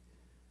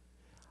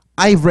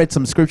 I've read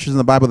some scriptures in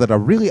the Bible that are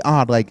really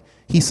odd, like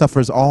he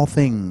suffers all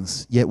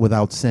things, yet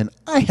without sin.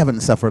 I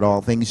haven't suffered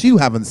all things. You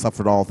haven't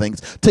suffered all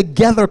things.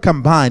 Together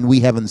combined,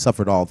 we haven't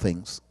suffered all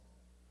things.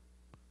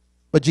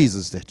 But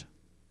Jesus did.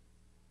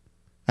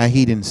 And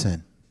he didn't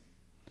sin.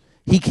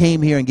 He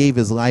came here and gave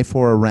his life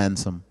for a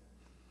ransom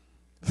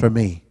for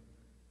me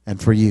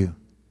and for you.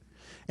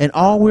 And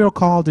all we're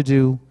called to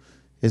do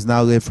is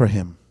now live for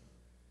him.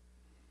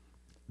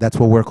 That's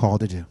what we're called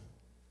to do.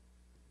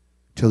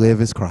 To live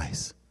as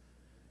Christ.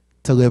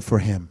 To live for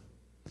him.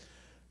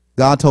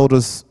 God told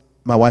us,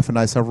 my wife and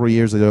I, several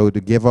years ago, to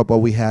give up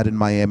what we had in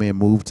Miami and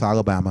move to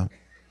Alabama.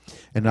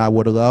 And I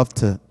would love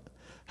to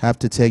have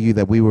to tell you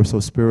that we were so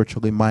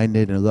spiritually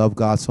minded and love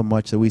God so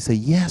much that we say,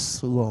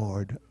 yes,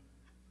 Lord.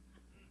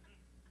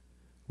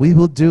 We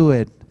will do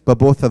it. But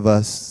both of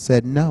us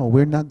said, no,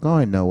 we're not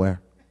going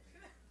nowhere.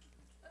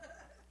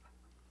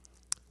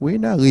 We're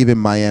not leaving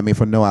Miami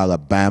for no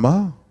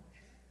Alabama.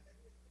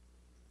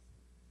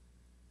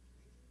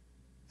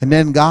 And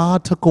then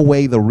God took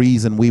away the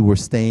reason we were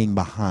staying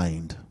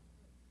behind.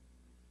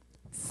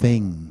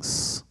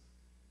 Things.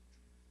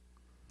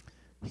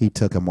 He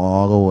took them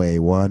all away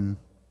one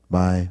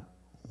by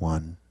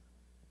one.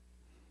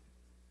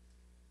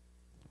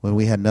 When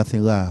we had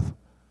nothing left,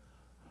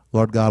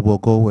 Lord God, will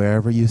go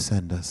wherever you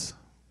send us.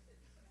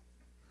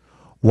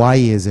 Why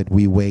is it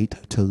we wait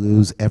to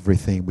lose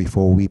everything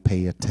before we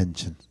pay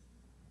attention?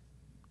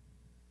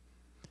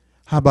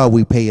 How about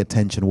we pay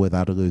attention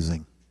without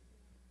losing?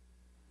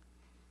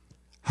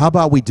 How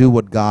about we do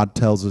what God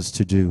tells us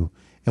to do,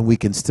 and we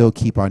can still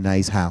keep our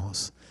nice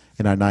house,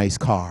 and our nice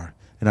car,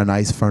 and our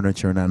nice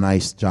furniture, and our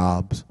nice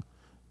jobs?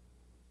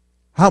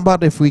 How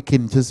about if we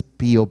can just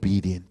be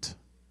obedient?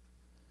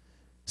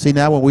 See,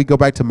 now when we go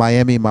back to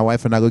Miami, my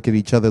wife and I look at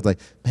each other like,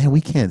 man,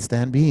 we can't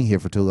stand being here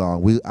for too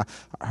long.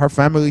 Her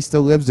family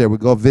still lives there. We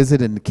go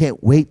visit and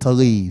can't wait to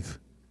leave.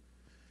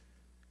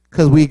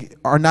 Because we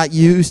are not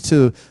used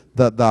to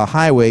the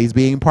highways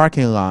being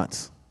parking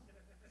lots.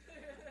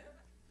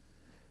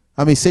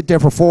 I mean, sit there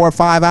for 4 or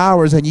 5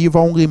 hours and you've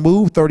only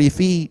moved 30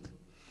 feet.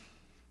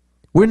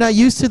 We're not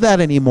used to that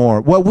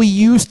anymore. What we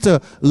used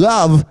to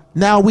love,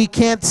 now we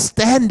can't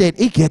stand it.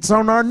 It gets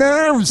on our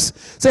nerves.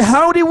 So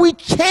how did we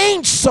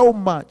change so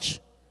much?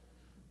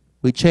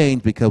 We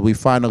changed because we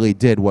finally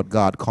did what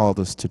God called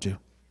us to do.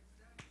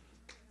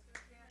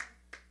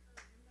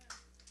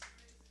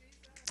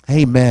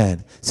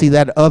 Amen. See,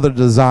 that other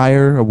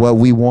desire of what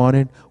we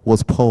wanted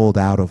was pulled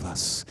out of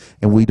us.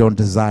 And we don't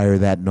desire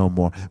that no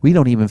more. We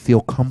don't even feel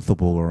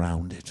comfortable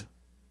around it.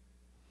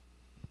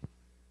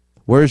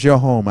 Where's your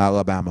home,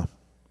 Alabama?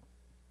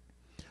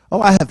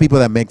 Oh, I have people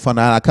that make fun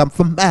of it. I come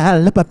from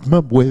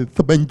Alabama with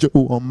a banjo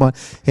on my...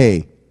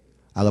 Hey,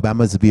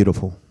 Alabama is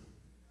beautiful.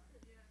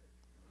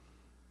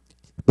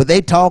 But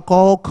they talk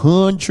all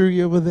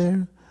country over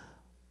there.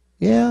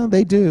 Yeah,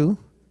 they do.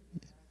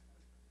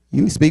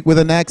 You speak with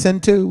an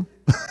accent too.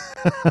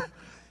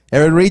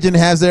 Every region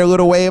has their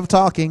little way of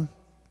talking.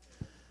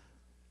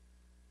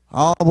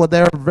 Oh, well,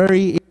 they're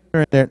very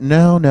ignorant.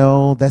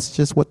 No, that's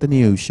just what the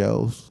news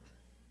shows.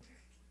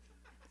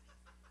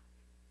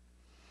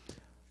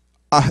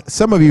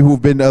 Some of you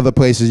who've been to other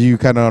places, you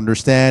kind of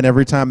understand.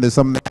 Every time there's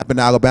something that happened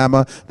in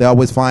Alabama, they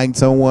always find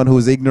someone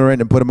who's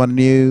ignorant and put them on the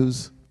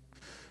news.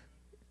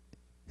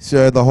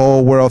 Sure, the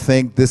whole world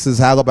think this is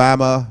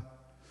Alabama.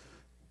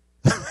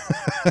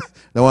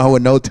 The one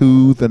with no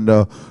tooth and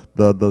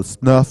the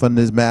snuff in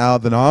his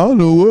mouth and I don't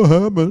know what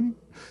happened.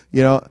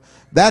 You know,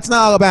 that's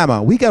not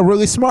Alabama. We got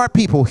really smart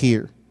people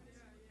here.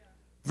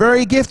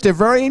 Very gifted,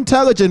 very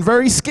intelligent,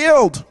 very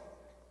skilled.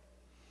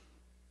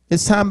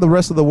 It's time the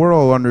rest of the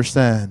world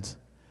understands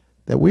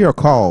that we are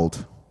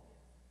called.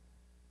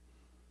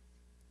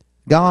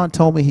 God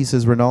told me, he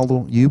says,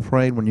 Ronaldo, you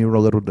prayed when you were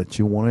little that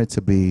you wanted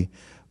to be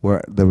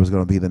where there was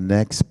going to be the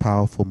next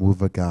powerful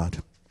move of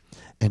God.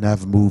 And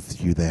I've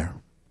moved you there.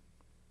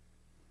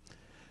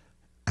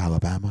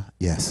 Alabama,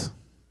 yes.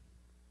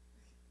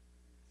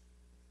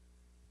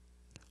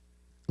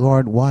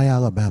 Lord, why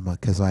Alabama?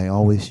 Because I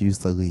always use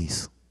the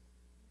lease.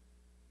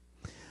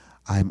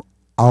 I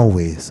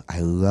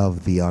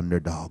love the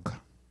underdog.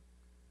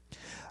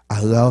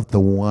 I love the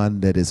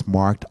one that is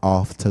marked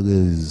off to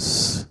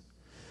lose.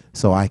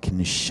 So I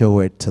can show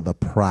it to the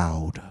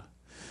proud.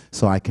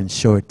 So I can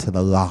show it to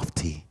the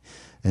lofty.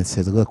 And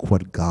say, look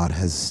what God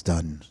has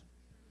done.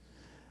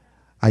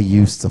 I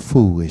use the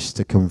foolish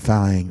to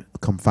confound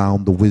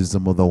the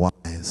wisdom of the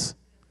wise.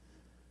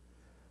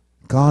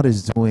 God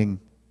is doing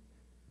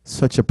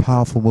such a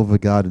powerful move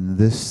of God in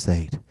this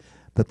state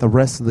that the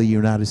rest of the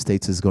United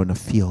States is going to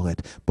feel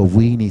it. But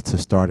we need to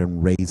start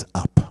and raise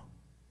up.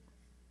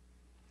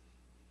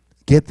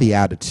 Get the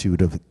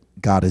attitude of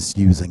God is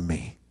using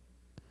me.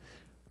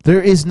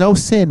 There is no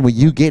sin with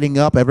you getting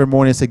up every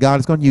morning and say, God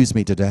is going to use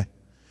me today.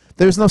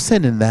 There's no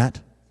sin in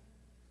that.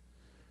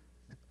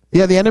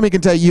 Yeah, the enemy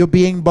can tell you you're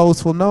being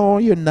boastful. No,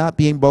 you're not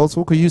being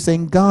boastful because you're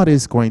saying God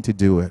is going to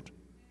do it.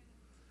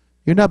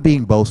 You're not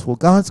being boastful.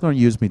 God's going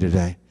to use me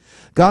today.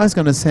 God's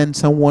going to send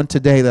someone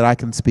today that I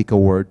can speak a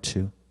word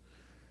to.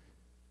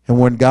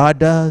 And when God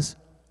does,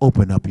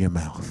 Open up your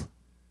mouth.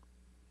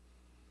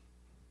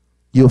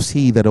 You'll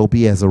see that it'll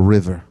be as a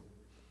river.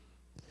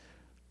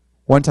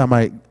 One time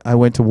I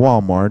went to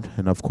Walmart,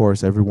 and of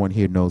course everyone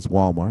here knows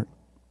Walmart.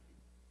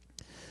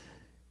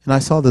 And I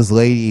saw this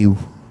lady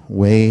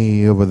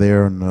way over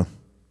there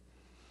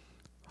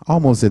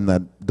almost in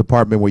the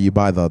department where you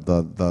buy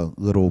the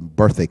little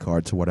birthday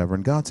cards or whatever.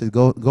 And God said,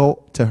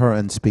 go to her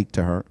and speak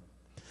to her.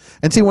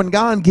 And see, when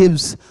God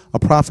gives a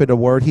prophet a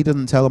word, he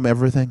doesn't tell him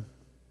everything.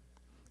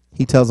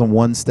 He tells him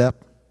one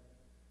step.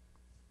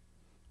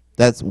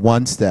 That's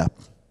one step.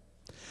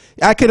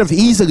 I could have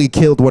easily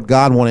killed what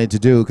God wanted to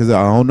do because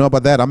I don't know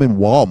about that. I'm in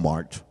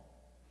Walmart.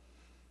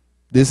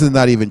 This is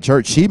not even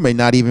church. She may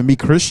not even be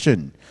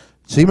Christian.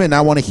 She may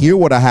not want to hear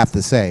what I have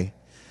to say.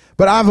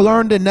 But I've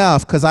learned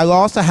enough because I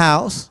lost a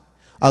house.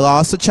 I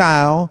lost a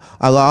child.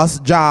 I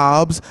lost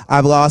jobs.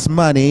 I've lost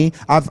money.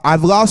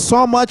 I've lost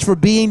so much for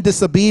being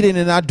disobedient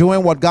and not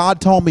doing what God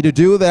told me to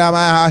do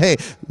that hey,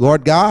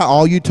 Lord God,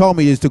 all you told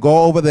me is to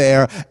go over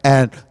there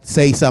and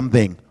say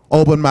something.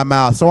 Open my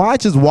mouth. So I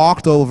just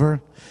walked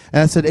over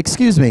and I said,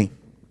 excuse me,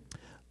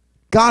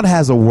 God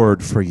has a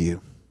word for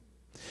you.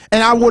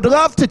 And I would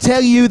love to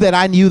tell you that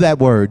I knew that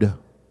word.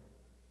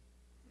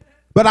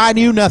 But I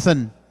knew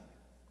nothing.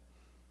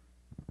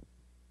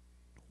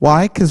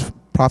 Why? Because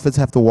prophets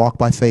have to walk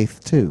by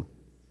faith too.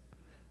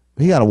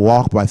 You got to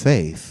walk by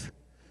faith.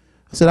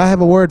 I said, I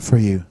have a word for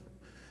you.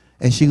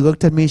 And she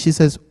looked at me, she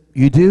says,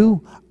 you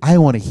do? I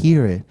want to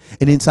hear it.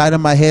 And inside of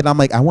my head, I'm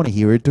like, I want to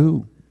hear it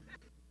too.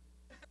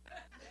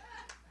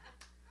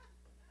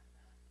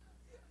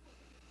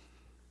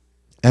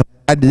 And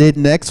what I did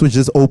next was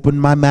just open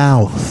my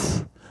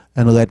mouth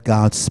and let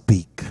God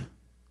speak.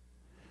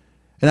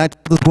 And I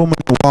told this woman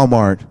at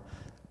Walmart,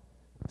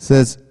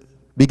 says,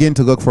 begin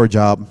to look for a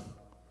job.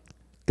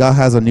 God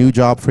has a new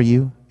job for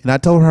you. And I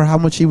told her how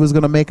much she was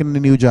going to make in the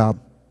new job.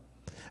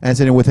 And I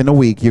said, within a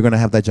week, you're going to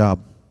have that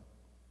job.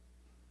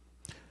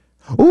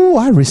 Oh,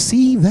 I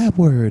received that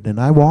word. And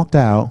I walked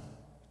out.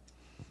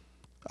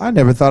 I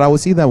never thought I would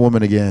see that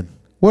woman again.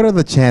 What are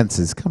the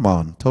chances? Come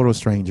on, total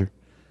stranger.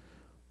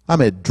 I'm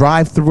at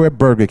drive-thru at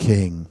Burger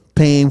King,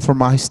 paying for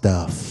my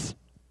stuff.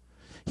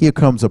 Here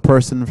comes a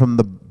person from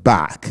the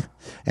back.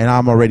 And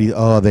I'm already,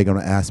 they're going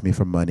to ask me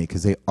for money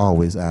because they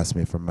always ask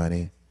me for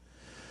money.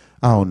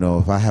 I don't know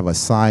if I have a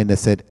sign that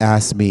said,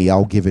 ask me,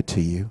 I'll give it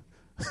to you.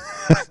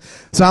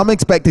 So I'm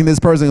expecting this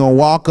person to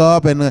walk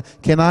up and,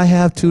 can I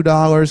have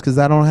 $2 because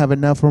I don't have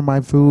enough for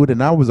my food?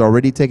 And I was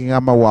already taking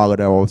out my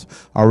wallet. I was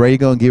already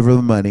going to give her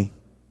the money.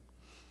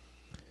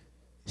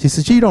 She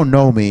said, you don't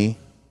know me.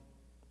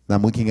 And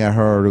I'm looking at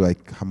her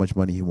like, how much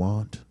money you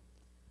want?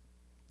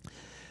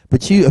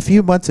 But a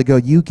few months ago,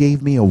 you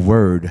gave me a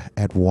word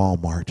at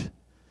Walmart.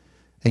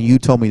 And you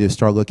told me to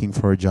start looking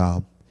for a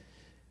job.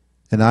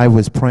 And I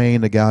was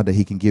praying to God that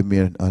he can give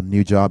me a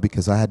new job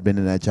because I had been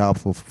in that job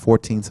for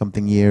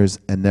 14-something years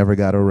and never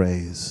got a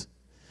raise.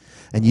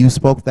 And you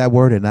spoke that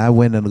word, and I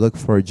went and looked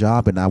for a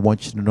job. And I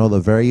want you to know the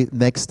very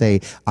next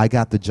day, I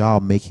got the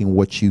job making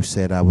what you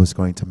said I was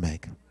going to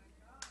make.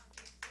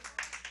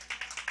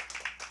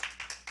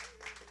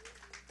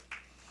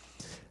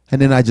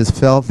 And then I just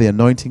felt the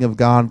anointing of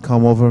God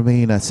come over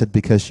me. And I said,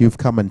 because you've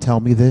come and tell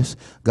me this,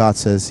 God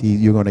says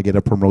you're going to get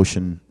a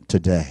promotion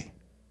today.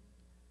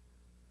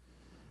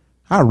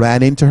 I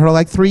ran into her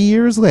like 3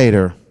 years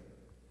later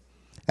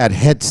at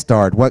Head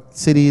Start. What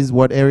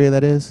area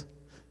that is?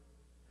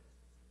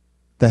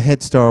 The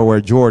Head Start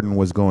where Jordan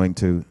was going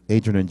to,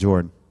 Adrian and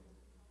Jordan.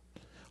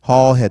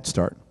 Hall Head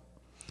Start.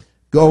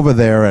 Go over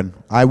there, and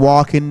I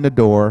walk in the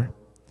door,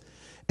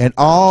 and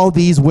all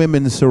these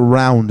women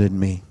surrounded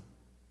me.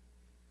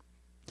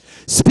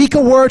 Speak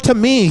a word to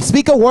me.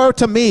 Speak a word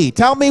to me.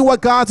 Tell me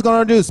what God's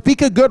going to do.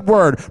 Speak a good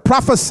word.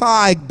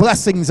 Prophesy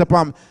blessings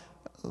upon me.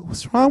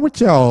 What's wrong with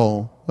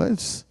y'all?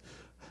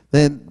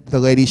 Then the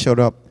lady showed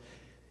up.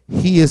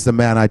 He is the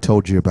man I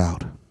told you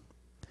about.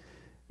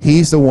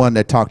 He's the one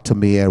that talked to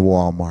me at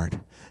Walmart.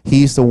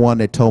 He's the one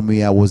that told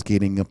me I was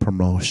getting a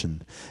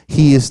promotion.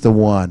 He is the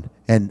one.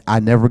 And I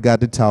never got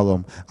to tell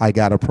him I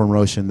got a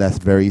promotion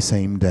that very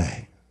same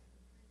day.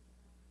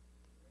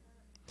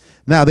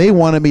 Now, they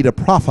wanted me to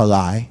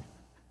prophesy.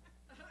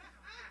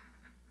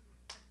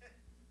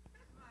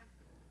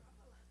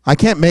 I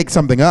can't make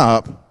something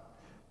up.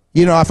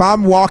 You know, if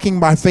I'm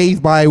walking by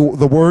faith by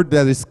the word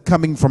that is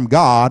coming from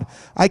God,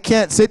 I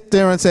can't sit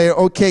there and say,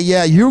 okay,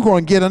 yeah, you're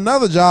going to get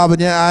another job.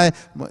 And yeah,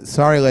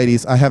 sorry,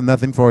 ladies, I have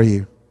nothing for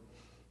you.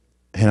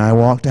 And I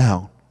walked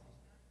out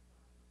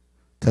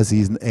because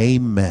he's an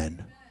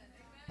amen.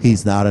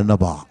 He's not in a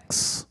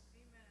box.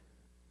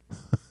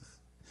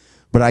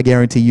 But I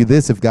guarantee you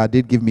this, if God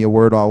did give me a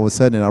word all of a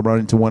sudden and I run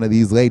into one of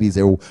these ladies,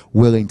 they're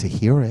willing to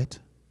hear it.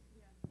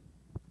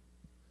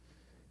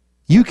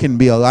 You can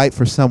be a light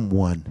for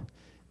someone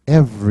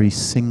every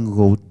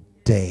single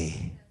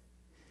day.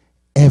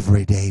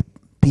 Every day,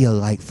 be a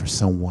light for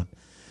someone.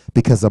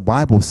 Because the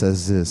Bible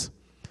says this,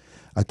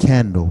 a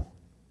candle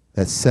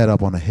that's set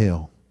up on a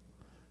hill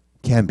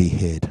can be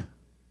hid.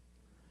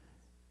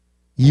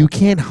 You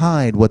can't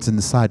hide what's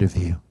inside of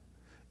you.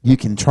 You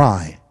can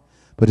try,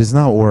 but it's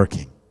not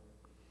working.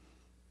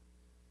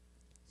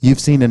 You've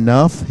seen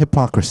enough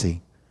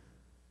hypocrisy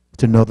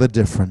to know the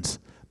difference.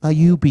 Now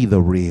you be the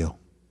real.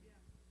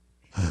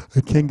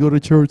 I can't go to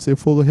church. They're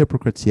full of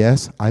hypocrites.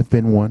 Yes, I've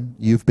been one.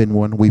 You've been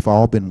one. We've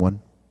all been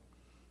one.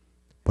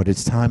 But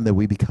it's time that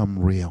we become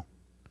real.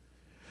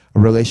 A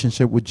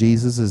relationship with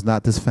Jesus is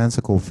not this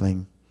fanciful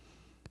thing.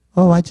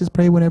 Oh, I just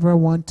pray whenever I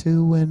want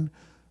to. And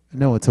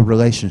no, it's a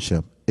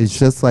relationship. It's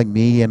just like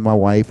me and my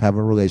wife have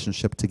a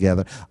relationship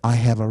together. I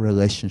have a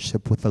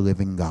relationship with the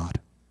living God.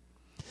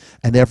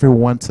 And every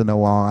once in a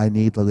while, I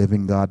need the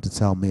living God to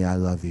tell me I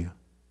love you.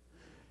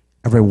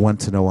 Every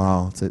once in a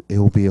while, it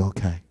will be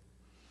okay.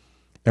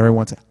 Every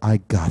once, I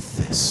got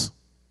this.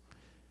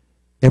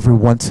 Every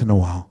once in a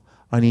while,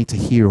 I need to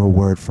hear a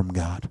word from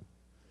God.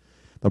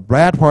 The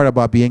bad part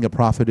about being a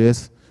prophet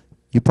is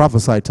you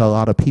prophesy to a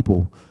lot of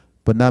people,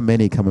 but not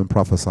many come and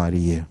prophesy to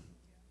you.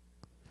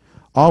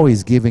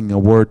 Always giving a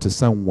word to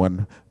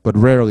someone, but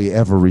rarely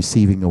ever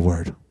receiving a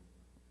word.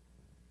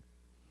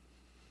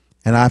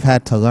 And I've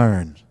had to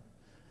learn,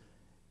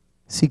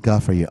 seek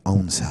God for your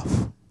own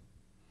self.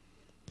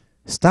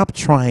 Stop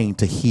trying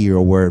to hear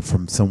a word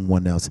from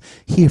someone else.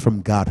 Hear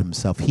from God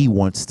himself. He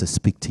wants to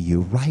speak to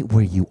you right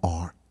where you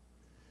are.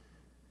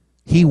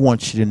 He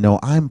wants you to know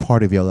I'm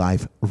part of your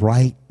life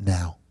right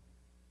now.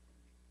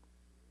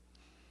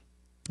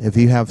 If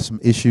you have some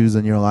issues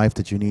in your life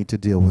that you need to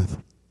deal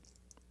with,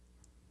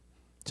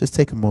 just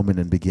take a moment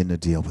and begin to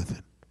deal with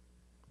it.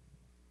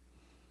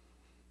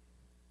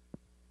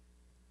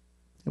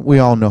 We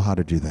all know how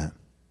to do that.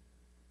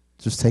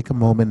 Just take a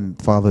moment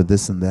and Father,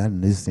 this and that,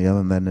 and this and the other,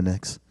 and then the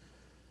next.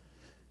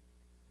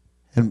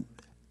 And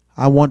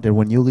I want that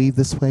when you leave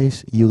this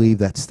place, you leave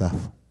that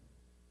stuff,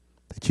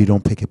 that you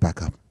don't pick it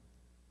back up.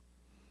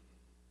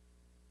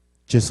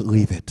 Just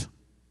leave it.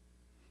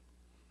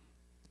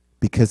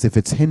 Because if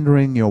it's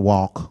hindering your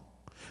walk,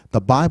 the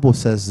Bible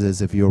says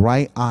this, if your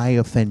right eye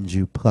offends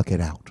you, pluck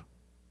it out.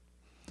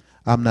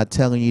 I'm not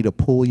telling you to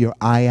pull your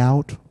eye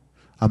out.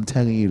 I'm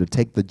telling you to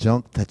take the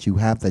junk that you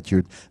have, that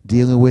you're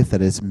dealing with,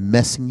 that is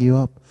messing you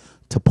up,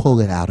 to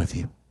pull it out of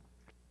you.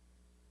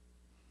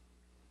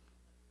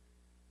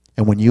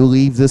 And when you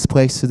leave this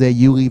place today,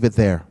 you leave it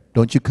there.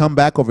 Don't you come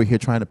back over here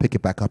trying to pick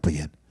it back up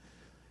again.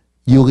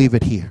 You leave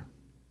it here.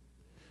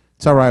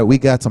 It's all right. We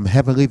got some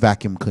heavenly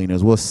vacuum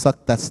cleaners. We'll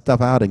suck that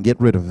stuff out and get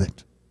rid of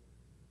it.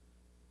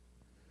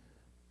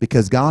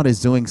 Because God is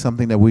doing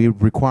something that we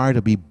require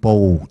to be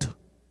bold.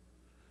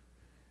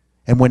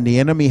 And when the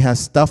enemy has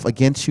stuff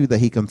against you that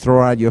he can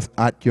throw at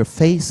your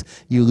face,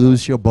 you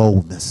lose your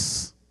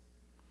boldness.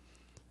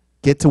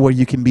 Get to where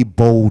you can be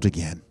bold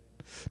again.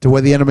 To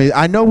where the enemy,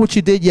 I know what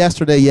you did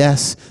yesterday,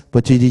 yes,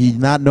 but you did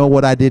not know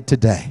what I did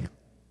today.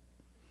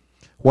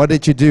 What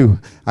did you do?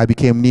 I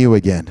became new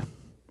again.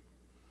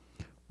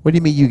 What do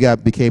you mean you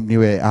became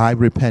new? I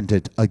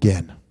repented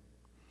again.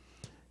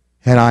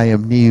 And I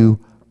am new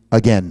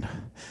again.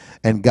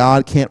 And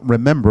God can't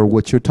remember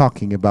what you're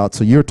talking about,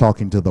 so you're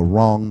talking to the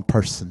wrong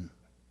person.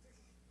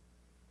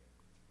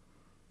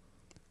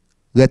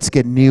 Let's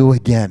get new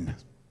again.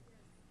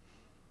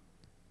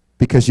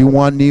 Because you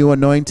want new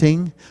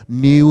anointing,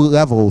 new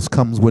levels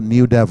comes with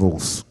new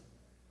devils.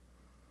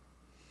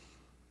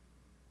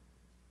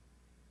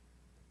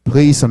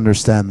 Please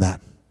understand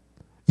that.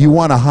 You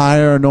want a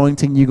higher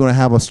anointing, you're going to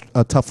have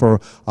a tougher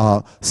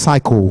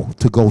cycle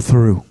to go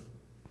through.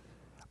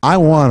 I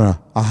want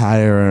a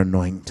higher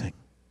anointing.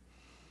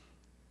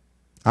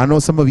 I know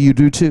some of you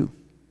do too.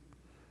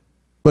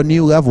 But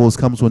new levels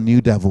comes with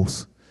new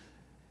devils.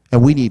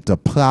 And we need to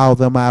plow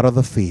them out of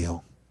the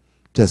field.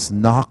 Just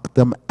knock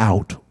them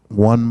out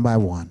one by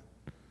one.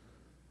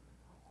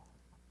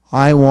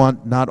 I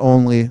want not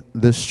only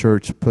this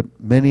church, but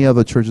many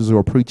other churches who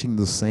are preaching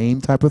the same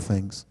type of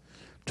things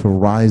to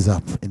rise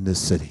up in this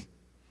city.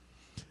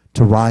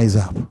 To rise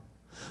up.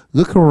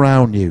 Look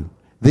around you.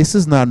 This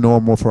is not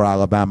normal for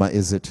Alabama,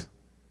 is it?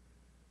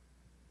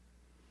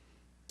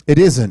 It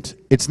isn't.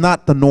 It's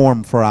not the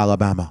norm for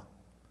Alabama.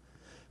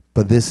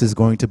 But this is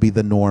going to be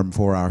the norm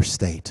for our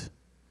state.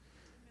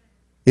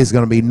 It's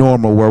going to be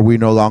normal where we're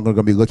no longer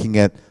going to be looking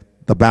at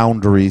the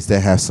boundaries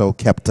that have so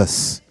kept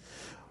us.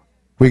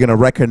 We're going to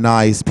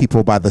recognize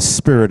people by the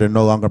Spirit and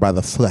no longer by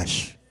the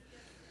flesh.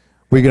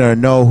 We're going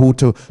to know who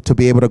to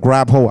be able to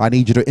grab hold. I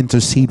need you to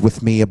intercede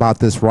with me about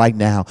this right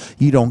now.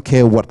 You don't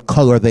care what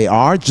color they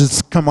are.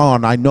 Just come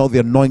on. I know the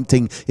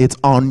anointing. It's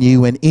on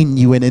you and in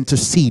you, and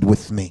intercede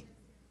with me.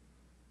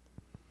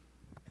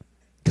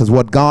 Because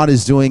what God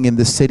is doing in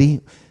this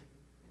city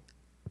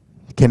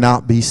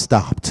cannot be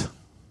stopped.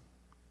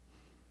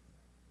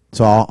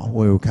 So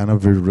we're kind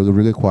of really,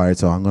 really quiet,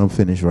 so I'm going to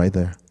finish right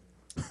there.